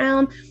common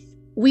ground?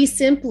 We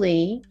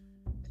simply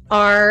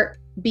are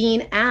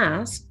being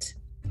asked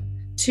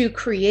to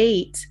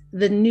create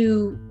the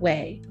new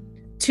way,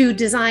 to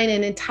design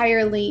an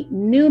entirely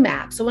new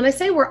map. So when I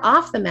say we're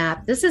off the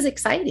map, this is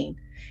exciting.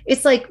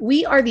 It's like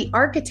we are the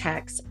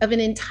architects of an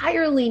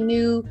entirely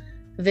new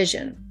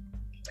vision.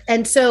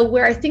 And so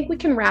where I think we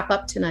can wrap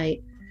up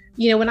tonight,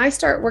 when I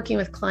start working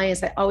with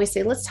clients, I always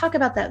say, let's talk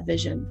about that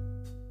vision.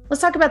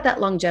 Let's talk about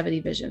that longevity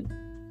vision.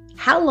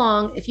 How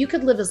long, if you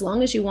could live as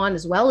long as you want,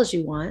 as well as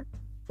you want,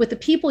 with the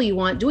people you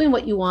want, doing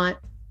what you want,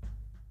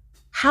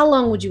 how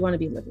long would you want to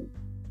be living?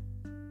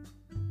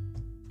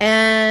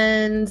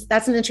 And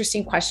that's an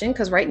interesting question,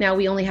 because right now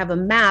we only have a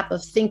map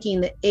of thinking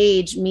that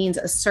age means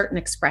a certain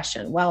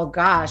expression. Well,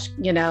 gosh,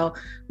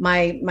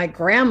 my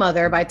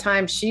grandmother, by the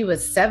time she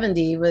was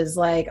 70, was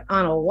like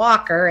on a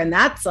walker. And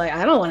that's like,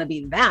 I don't want to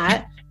be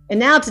that.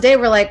 And now today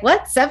we're like,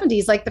 what? 70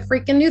 is like the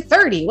freaking new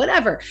 30,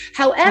 whatever.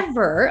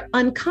 However,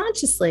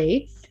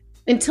 unconsciously,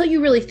 until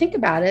you really think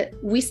about it,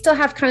 we still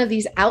have kind of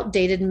these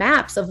outdated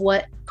maps of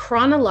what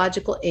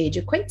chronological age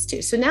equates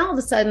to. So now all of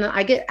a sudden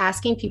I get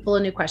asking people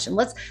a new question.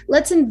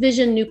 Let's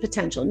envision new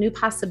potential, new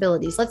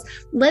possibilities.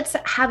 Let's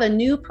have a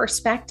new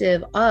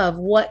perspective of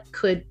what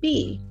could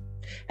be.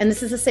 And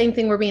this is the same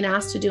thing we're being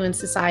asked to do in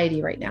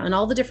society right now, in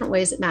all the different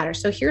ways it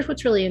matters. So here's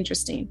what's really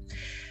interesting.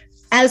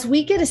 As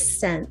we get a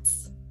sense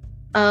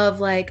of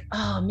like,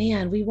 oh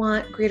man, we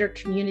want greater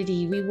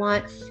community. We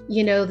want,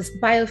 this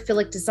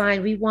biophilic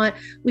design. We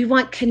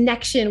want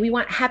connection. We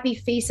want happy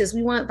faces.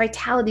 We want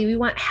vitality. We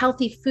want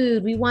healthy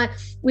food. We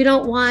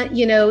don't want,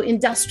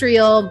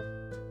 industrial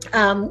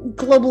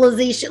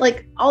globalization.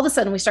 Like all of a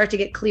sudden we start to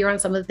get clear on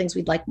some of the things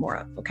we'd like more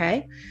of.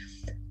 Okay.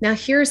 Now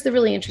here's the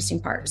really interesting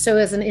part. So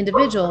as an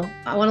individual,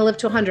 I want to live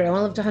to 100. I want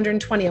to live to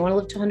 120. I want to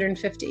live to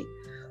 150.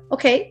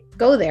 Okay.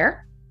 Go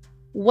there.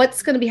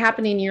 What's going to be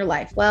happening in your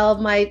life? Well,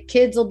 my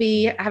kids will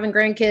be having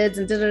grandkids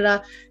and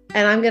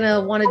and I'm going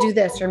to want to do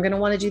this, or I'm going to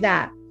want to do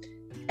that.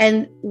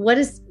 And what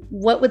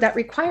would that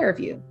require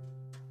of you?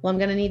 Well, I'm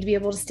going to need to be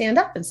able to stand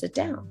up and sit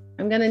down.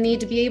 I'm going to need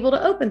to be able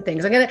to open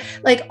things. I'm going to,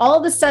 like, all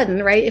of a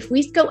sudden, right? If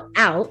we go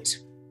out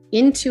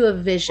into a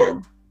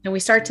vision and we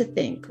start to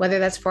think, whether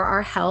that's for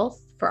our health,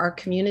 for our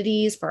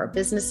communities, for our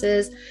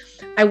businesses,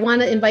 I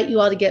want to invite you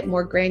all to get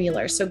more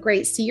granular. So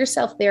great. See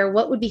yourself there.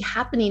 What would be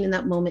happening in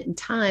that moment in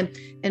time?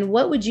 And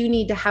what would you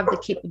need to have the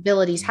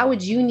capabilities? How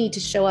would you need to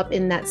show up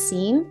in that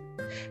scene?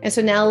 And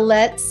so now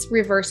let's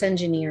reverse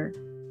engineer.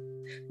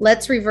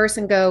 Let's reverse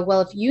and go,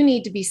 well, if you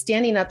need to be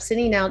standing up,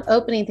 sitting down,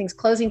 opening things,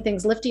 closing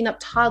things, lifting up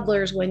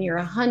toddlers when you're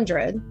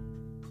 100,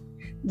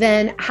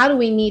 then how do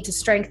we need to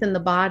strengthen the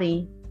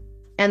body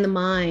and the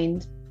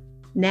mind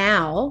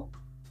now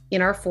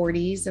in our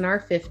 40s and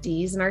our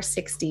 50s and our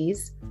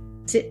 60s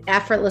to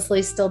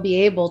effortlessly still be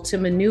able to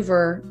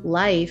maneuver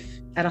life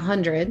at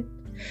 100?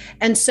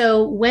 And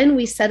so when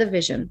we set a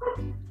vision,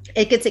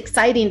 it gets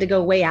exciting to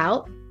go way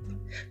out,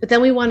 but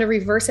then we want to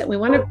reverse it. We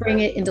want to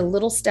bring it into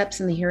little steps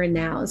in the here and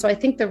now. And so I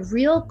think the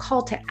real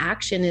call to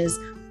action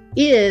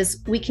is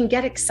we can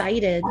get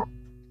excited.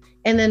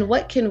 And then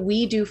what can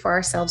we do for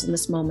ourselves in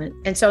this moment?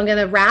 And so I'm going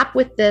to wrap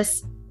with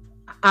this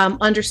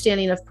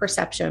understanding of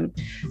perception.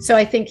 So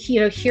I think,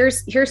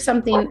 here's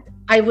something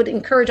I would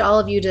encourage all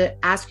of you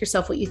to ask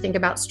yourself what you think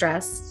about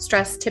stress.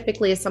 Stress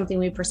typically is something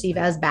we perceive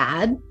as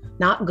bad,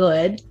 not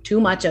good, too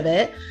much of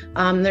it.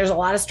 There's a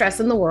lot of stress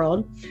in the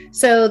world.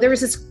 So there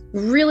was this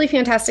really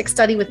fantastic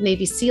study with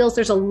Navy SEALs.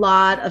 There's a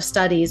lot of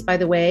studies, by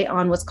the way,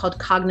 on what's called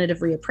cognitive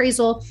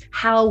reappraisal,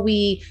 how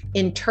we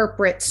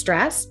interpret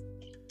stress.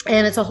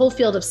 And it's a whole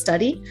field of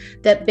study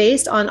that,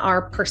 based on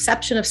our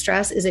perception of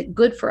stress, is it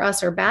good for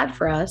us or bad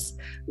for us,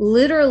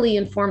 literally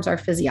informs our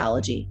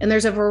physiology. And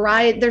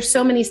there's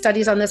so many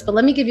studies on this, but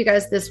let me give you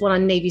guys this one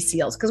on Navy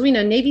SEALs, because we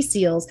know Navy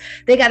SEAls,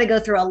 they got to go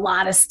through a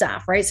lot of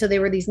stuff, right? So they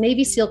were these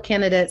Navy SEAL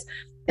candidates,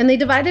 and they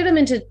divided them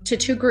into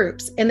two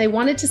groups, and they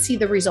wanted to see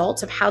the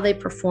results of how they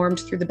performed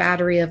through the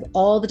battery of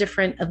all the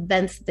different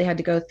events that they had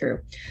to go through.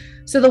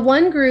 So the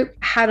one group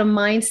had a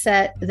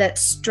mindset that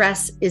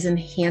stress is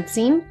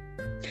enhancing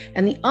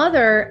And the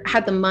other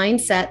had the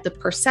mindset, the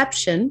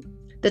perception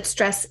that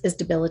stress is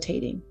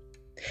debilitating.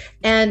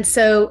 And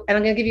I'm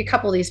going to give you a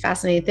couple of these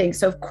fascinating things.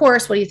 So of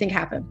course, what do you think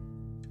happened?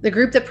 The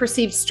group that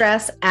perceived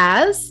stress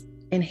as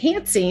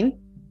enhancing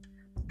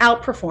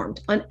outperformed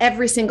on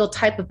every single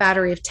type of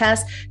battery of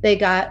tests. They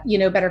got,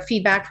 better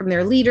feedback from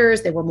their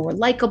leaders. They were more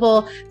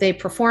likable. They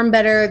performed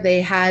better. They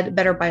had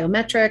better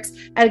biometrics.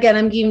 And again,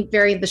 I'm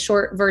giving the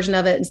short version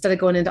of it instead of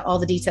going into all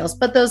the details.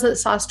 But those that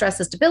saw stress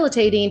as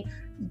debilitating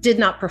did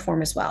not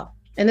perform as well.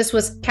 And this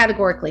was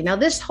categorically. Now,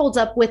 this holds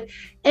up with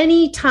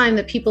any time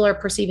that people are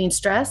perceiving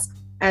stress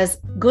as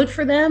good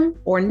for them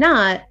or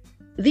not.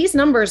 These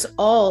numbers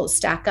all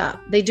stack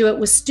up. They do it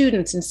with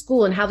students in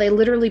school and how they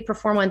literally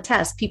perform on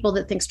tests, people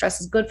that think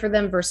stress is good for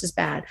them versus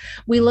bad.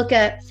 We look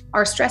at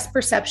our stress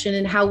perception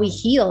and how we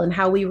heal and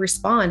how we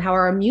respond, how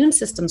our immune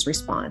systems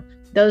respond.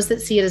 Those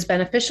that see it as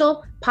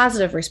beneficial,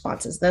 positive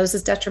responses. Those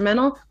as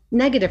detrimental,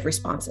 negative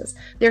responses.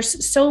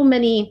 There's so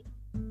much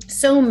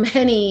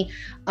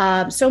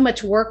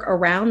work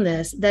around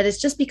this that it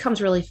just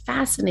becomes really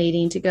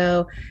fascinating to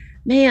go,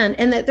 man,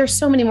 and that there's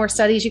so many more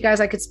studies, you guys.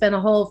 I could spend a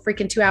whole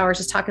freaking 2 hours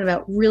just talking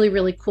about really,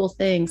 really cool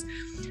things.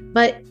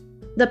 But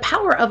the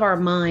power of our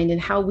mind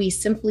and how we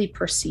simply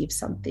perceive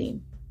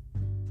something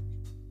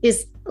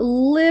is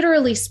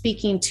literally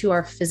speaking to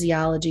our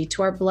physiology,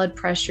 to our blood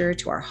pressure,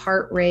 to our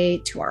heart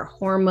rate, to our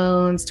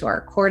hormones, to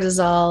our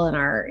cortisol and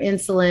our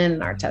insulin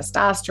and our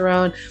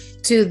testosterone,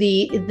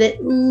 that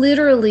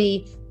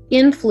literally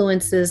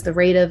influences the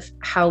rate of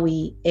how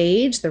we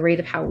age, the rate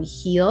of how we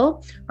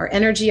heal, our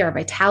energy, our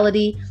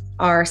vitality,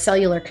 our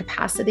cellular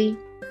capacity,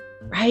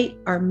 right?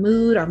 Our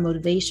mood, our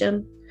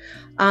motivation.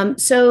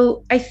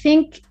 So I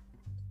think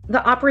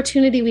the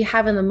opportunity we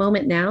have in the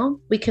moment now,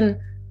 we can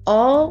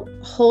all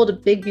hold a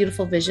big,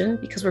 beautiful vision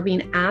because we're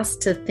being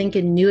asked to think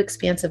in new,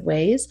 expansive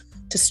ways,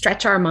 to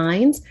stretch our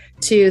minds,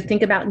 to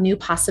think about new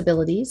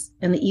possibilities.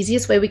 And the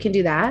easiest way we can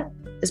do that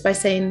is by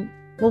saying,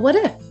 well, what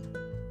if?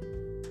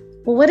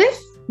 Well, what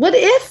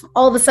if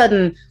all of a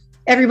sudden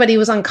everybody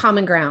was on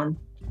common ground?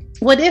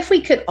 What if we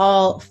could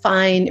all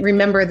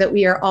remember that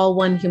we are all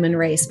one human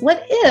race?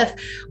 What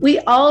if we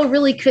all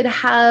really could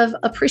have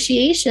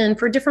appreciation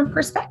for different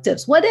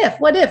perspectives? What if,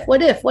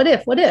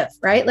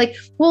 right? Like,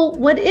 well,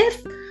 what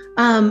if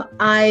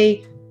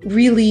I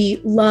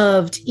really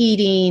loved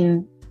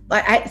eating,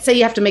 I say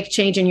you have to make a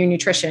change in your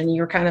nutrition.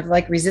 You're kind of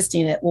like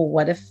resisting it. Well,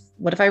 what if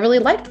I really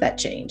liked that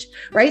change,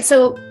 right?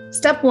 So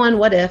step one,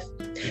 what if?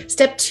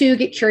 Step two,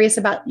 get curious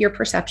about your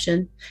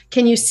perception.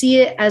 Can you see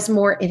it as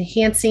more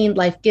enhancing,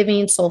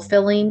 life-giving,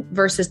 soul-filling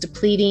versus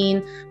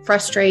depleting,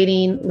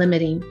 frustrating,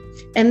 limiting?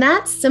 And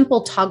that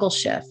simple toggle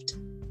shift,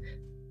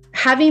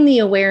 having the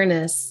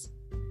awareness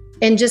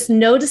and just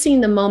noticing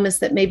the moments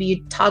that maybe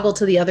you toggle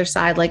to the other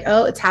side, like,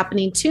 oh, it's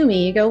happening to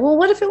me. You go, well,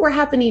 what if it were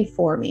happening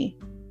for me?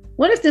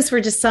 What if this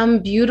were just some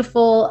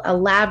beautiful,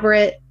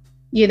 elaborate,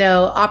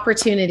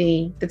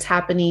 opportunity that's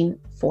happening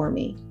for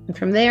me? And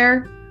from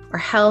there, our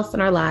health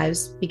and our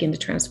lives begin to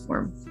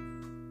transform.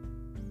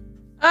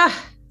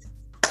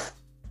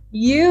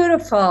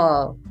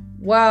 Beautiful.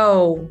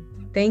 Wow.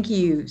 Thank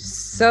you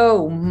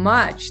so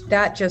much.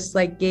 That just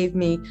gave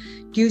me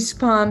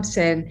goosebumps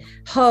and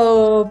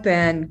hope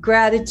and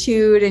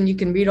gratitude. And you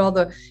can read all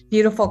the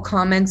beautiful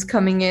comments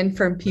coming in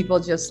from people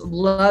just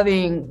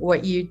loving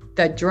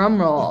the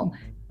drum roll.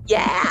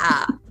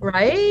 Yeah,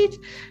 right?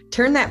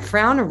 Turn that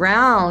frown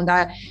around.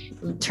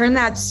 Turn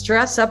that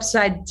stress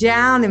upside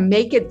down and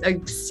make it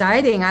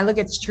exciting. I look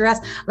at stress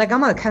like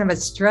I'm a kind of a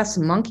stress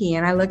monkey,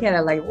 and I look at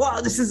it like,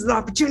 whoa, this is an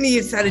opportunity.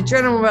 It's that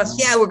adrenaline rush.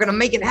 Yeah, we're gonna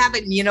make it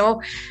happen,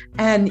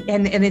 And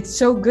it's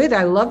so good.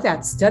 I love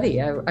that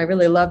study. I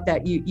really love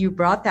that you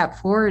brought that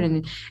forward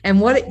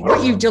and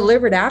what you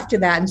delivered after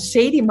that. And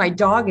Sadie, my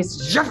dog,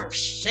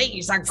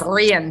 she's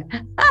agreeing.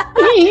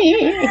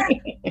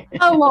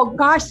 Oh well,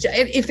 gosh!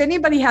 If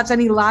anybody has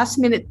any last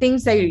minute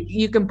things that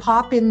you can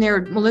pop in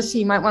there, Melissa,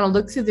 you might want to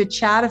look through the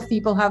chat if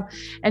people have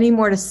any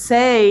more to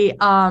say.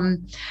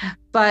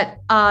 But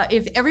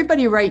if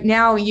everybody right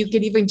now, you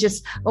could even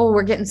just,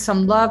 we're getting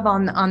some love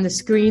on the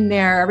screen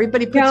there.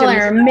 Everybody puts y'all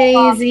are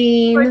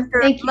amazing.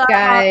 Thank you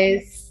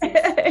guys.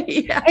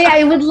 Yeah. Hey,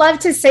 I would love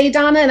to say,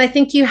 Donna, and I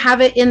think you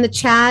have it in the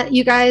chat,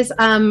 you guys.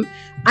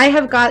 I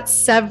have got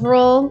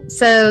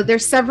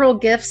there's several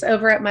gifts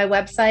over at my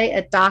website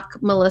at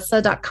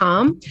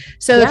docmelissa.com.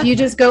 So if you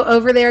just go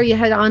over there, you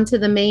head on to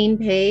the main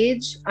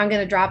page. I'm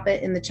going to drop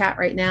it in the chat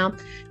right now.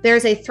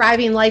 There's a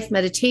Thriving Life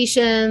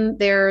meditation.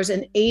 There's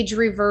an age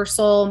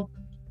reversal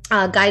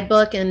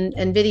guidebook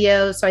and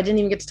video. So I didn't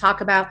even get to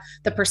talk about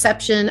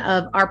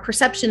our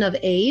perception of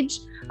age.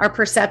 Our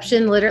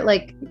perception, literally,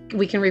 like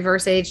we can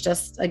reverse age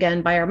just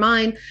again by our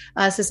mind.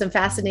 So some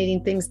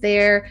fascinating things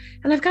there.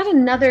 And I've got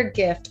another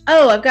gift.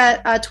 I've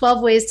got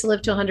 12 ways to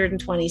live to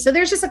 120. So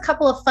there's just a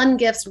couple of fun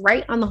gifts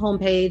right on the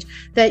homepage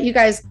that you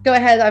guys go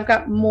ahead. I've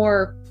got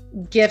more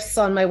gifts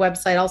on my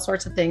website, all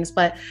sorts of things,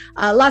 but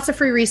lots of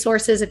free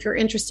resources if you're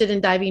interested in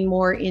diving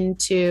more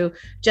into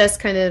just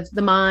kind of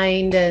the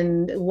mind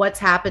and what's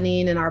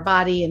happening in our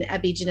body and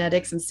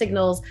epigenetics and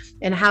signals,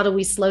 and how do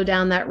we slow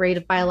down that rate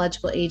of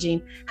biological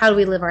aging? How do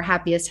we live our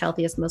happiest,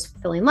 healthiest, most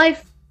fulfilling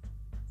life?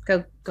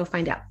 Go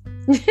find out.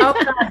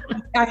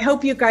 I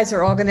hope you guys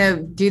are all going to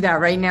do that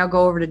right now.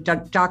 Go over to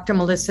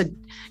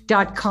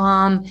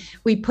drmelissa.com.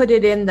 We put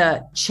it in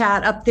the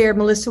chat up there.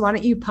 Melissa, why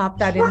don't you pop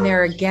that in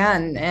there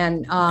again?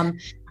 And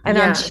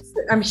yes.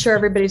 I'm sure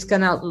everybody's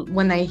going to,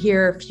 when they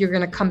hear if you're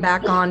going to come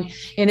back on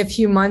in a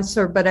few months,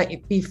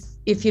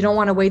 if you don't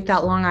want to wait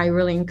that long, I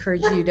really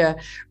encourage you to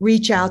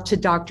reach out to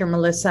Dr.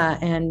 Melissa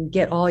and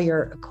get all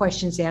your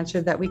questions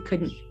answered that we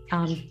couldn't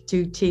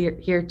do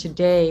here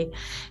today.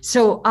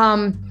 So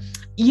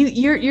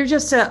you're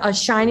just a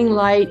shining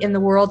light in the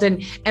world,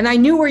 and I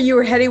knew where you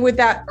were headed with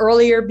that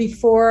earlier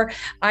before.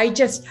 I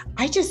just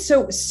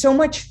so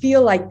much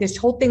feel like this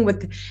whole thing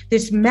with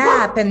this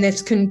map and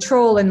this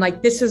control, and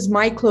like this is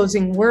my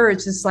closing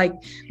words. It's like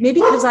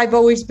maybe because I've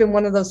always been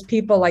one of those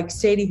people like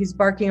Sadie, who's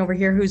barking over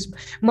here, who's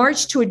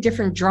marched to a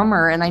different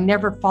drummer, and I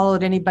never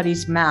followed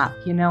anybody's map.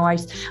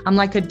 I'm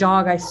like a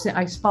dog. I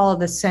follow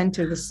the scent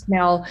or the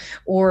smell,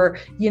 or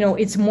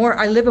it's more.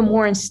 I live a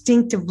more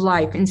instinctive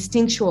life,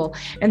 instinctual,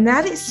 and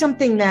that is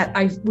something that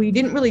we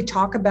didn't really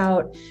talk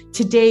about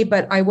today,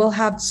 but I will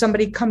have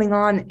somebody coming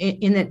on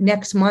in the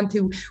next month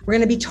who we're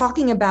going to be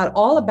talking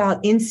all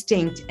about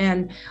instinct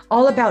and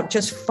all about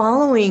just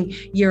following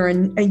your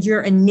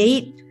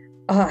innate.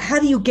 How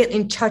do you get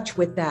in touch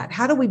with that?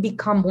 How do we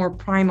become more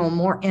primal,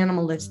 more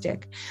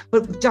animalistic?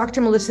 But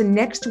Dr. Melissa,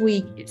 next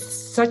week, it's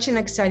such an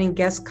exciting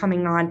guest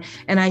coming on,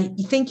 and I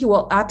think you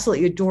will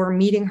absolutely adore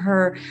meeting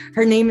her.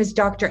 Her name is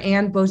Dr.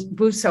 Ann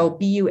Bussy,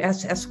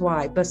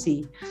 B-U-S-S-Y,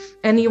 Bussy.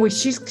 Anyway,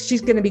 she's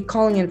going to be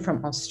calling in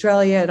from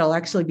Australia. It'll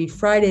actually be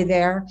Friday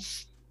there.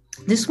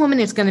 This woman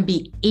is going to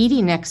be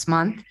 80 next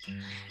month.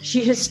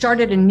 She has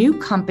started a new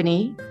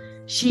company.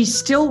 She's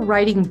still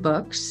writing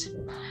books.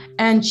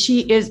 And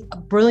she is a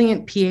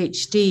brilliant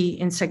PhD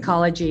in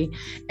psychology.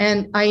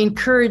 And I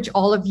encourage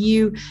all of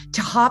you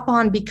to hop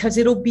on, because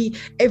it'll be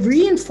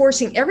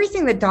reinforcing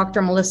everything that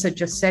Dr. Melissa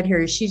just said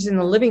here. She's in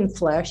the living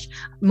flesh.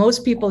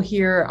 Most people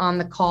here on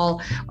the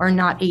call are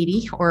not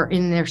 80 or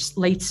in their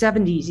late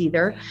 70s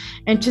either.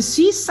 And to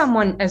see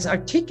someone as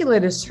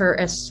articulate as her,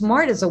 as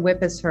smart as a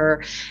whip as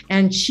her,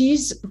 and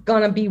she's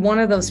going to be one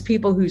of those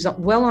people who's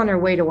well on her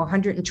way to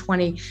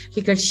 120,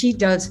 because she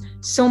does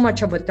so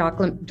much of what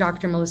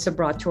Dr. Melissa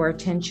brought to our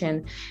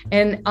attention.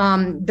 And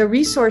the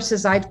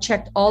resources, I've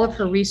checked all of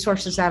her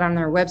resources out on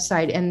their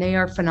website, and they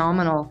are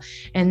phenomenal,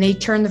 and they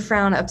turn the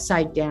frown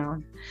upside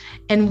down.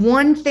 And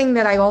one thing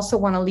that I also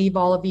want to leave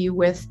all of you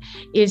with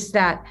is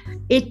that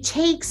it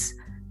takes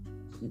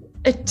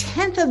a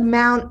 10th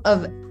amount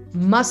of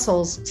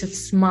muscles to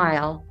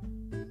smile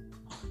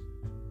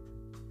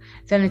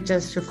than it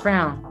does to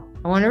frown.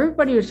 I want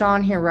everybody who's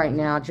on here right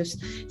now,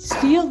 just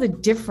feel the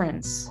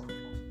difference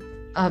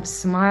of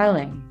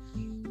smiling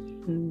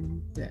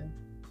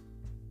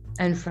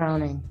and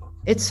frowning.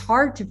 It's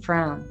hard to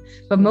frown,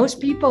 but most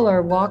people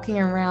are walking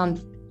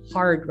around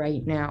hard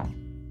right now.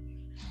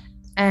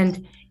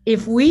 And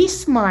if we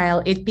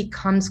smile, it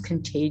becomes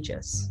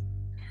contagious.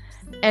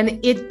 And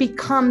it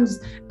becomes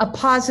a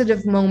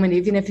positive moment,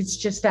 even if it's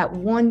just that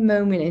one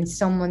moment in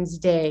someone's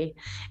day,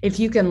 if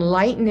you can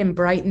lighten and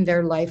brighten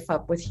their life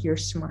up with your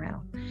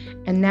smile.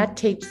 And that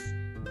takes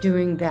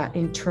doing that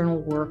internal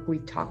work we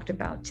talked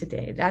about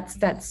today. That's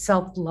that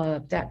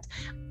self-love, that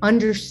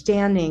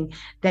understanding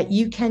that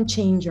you can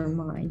change your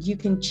mind, you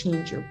can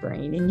change your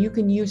brain, and you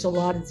can use a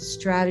lot of the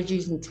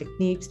strategies and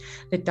techniques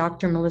that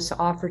Dr. Melissa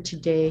offered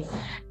today.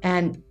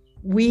 And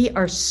we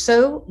are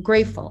so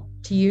grateful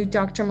to you,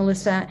 Dr.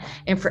 Melissa,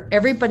 and for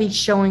everybody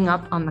showing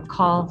up on the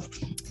call.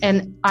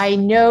 And I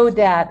know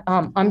that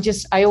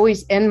I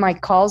always end my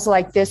calls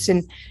like this.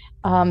 And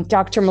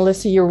Dr.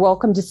 Melissa, you're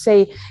welcome to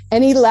say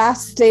any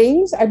last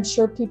things. I'm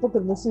sure people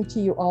could listen to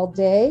you all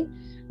day,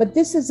 but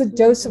this is a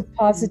dose of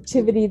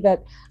positivity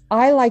that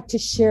I like to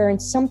share. And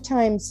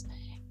sometimes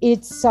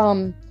it's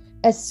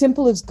as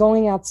simple as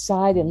going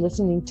outside and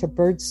listening to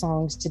bird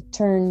songs to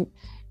turn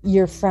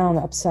your frown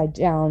upside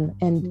down,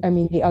 and I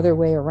mean the other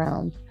way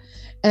around.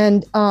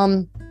 And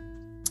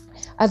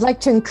I'd like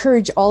to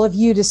encourage all of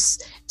you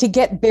to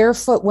get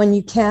barefoot when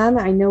you can.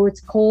 I know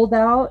it's cold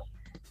out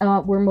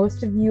where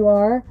most of you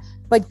are,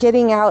 but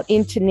getting out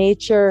into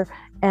nature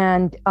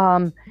and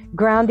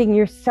grounding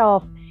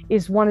yourself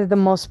is one of the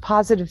most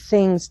positive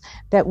things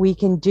that we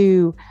can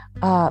do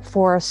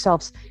for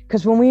ourselves.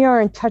 Because when we are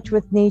in touch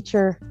with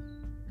nature,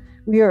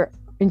 we are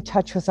in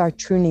touch with our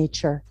true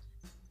nature,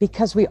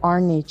 because we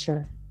are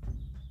nature.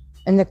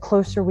 And the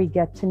closer we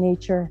get to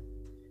nature,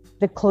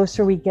 the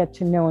closer we get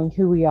to knowing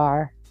who we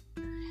are.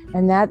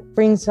 And that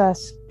brings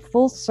us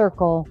full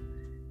circle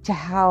to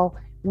how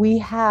we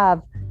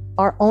have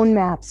our own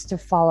maps to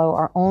follow,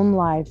 our own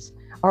lives,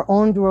 our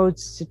own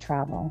roads to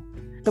travel.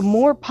 The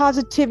more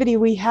positivity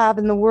we have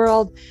in the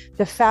world,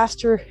 the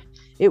faster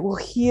it will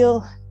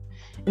heal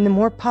And the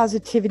more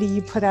positivity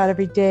you put out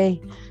every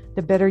day,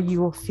 the better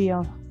you will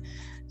feel.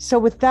 So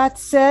with that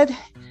said,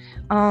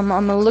 I'm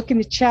going to look in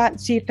the chat and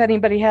see if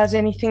anybody has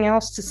anything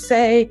else to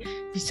say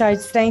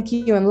besides thank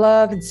you and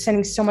love, and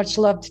sending so much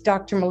love to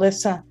Dr.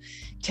 Melissa.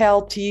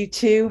 Tell to you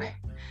too.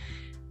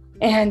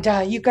 And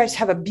you guys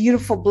have a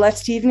beautiful,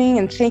 blessed evening.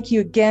 And thank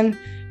you again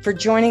for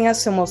joining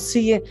us. And we'll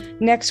see you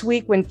next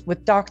week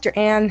with Dr.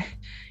 Ann.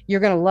 You're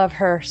going to love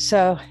her.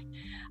 So,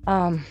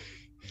 and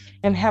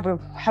have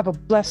a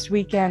blessed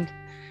weekend.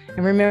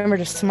 And remember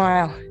to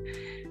smile.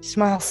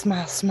 Smile,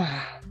 smile,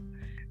 smile.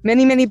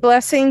 Many, many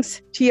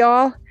blessings to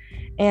y'all.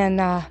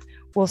 And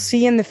we'll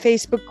see you in the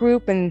Facebook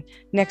group and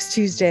next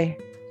Tuesday.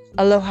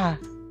 Aloha.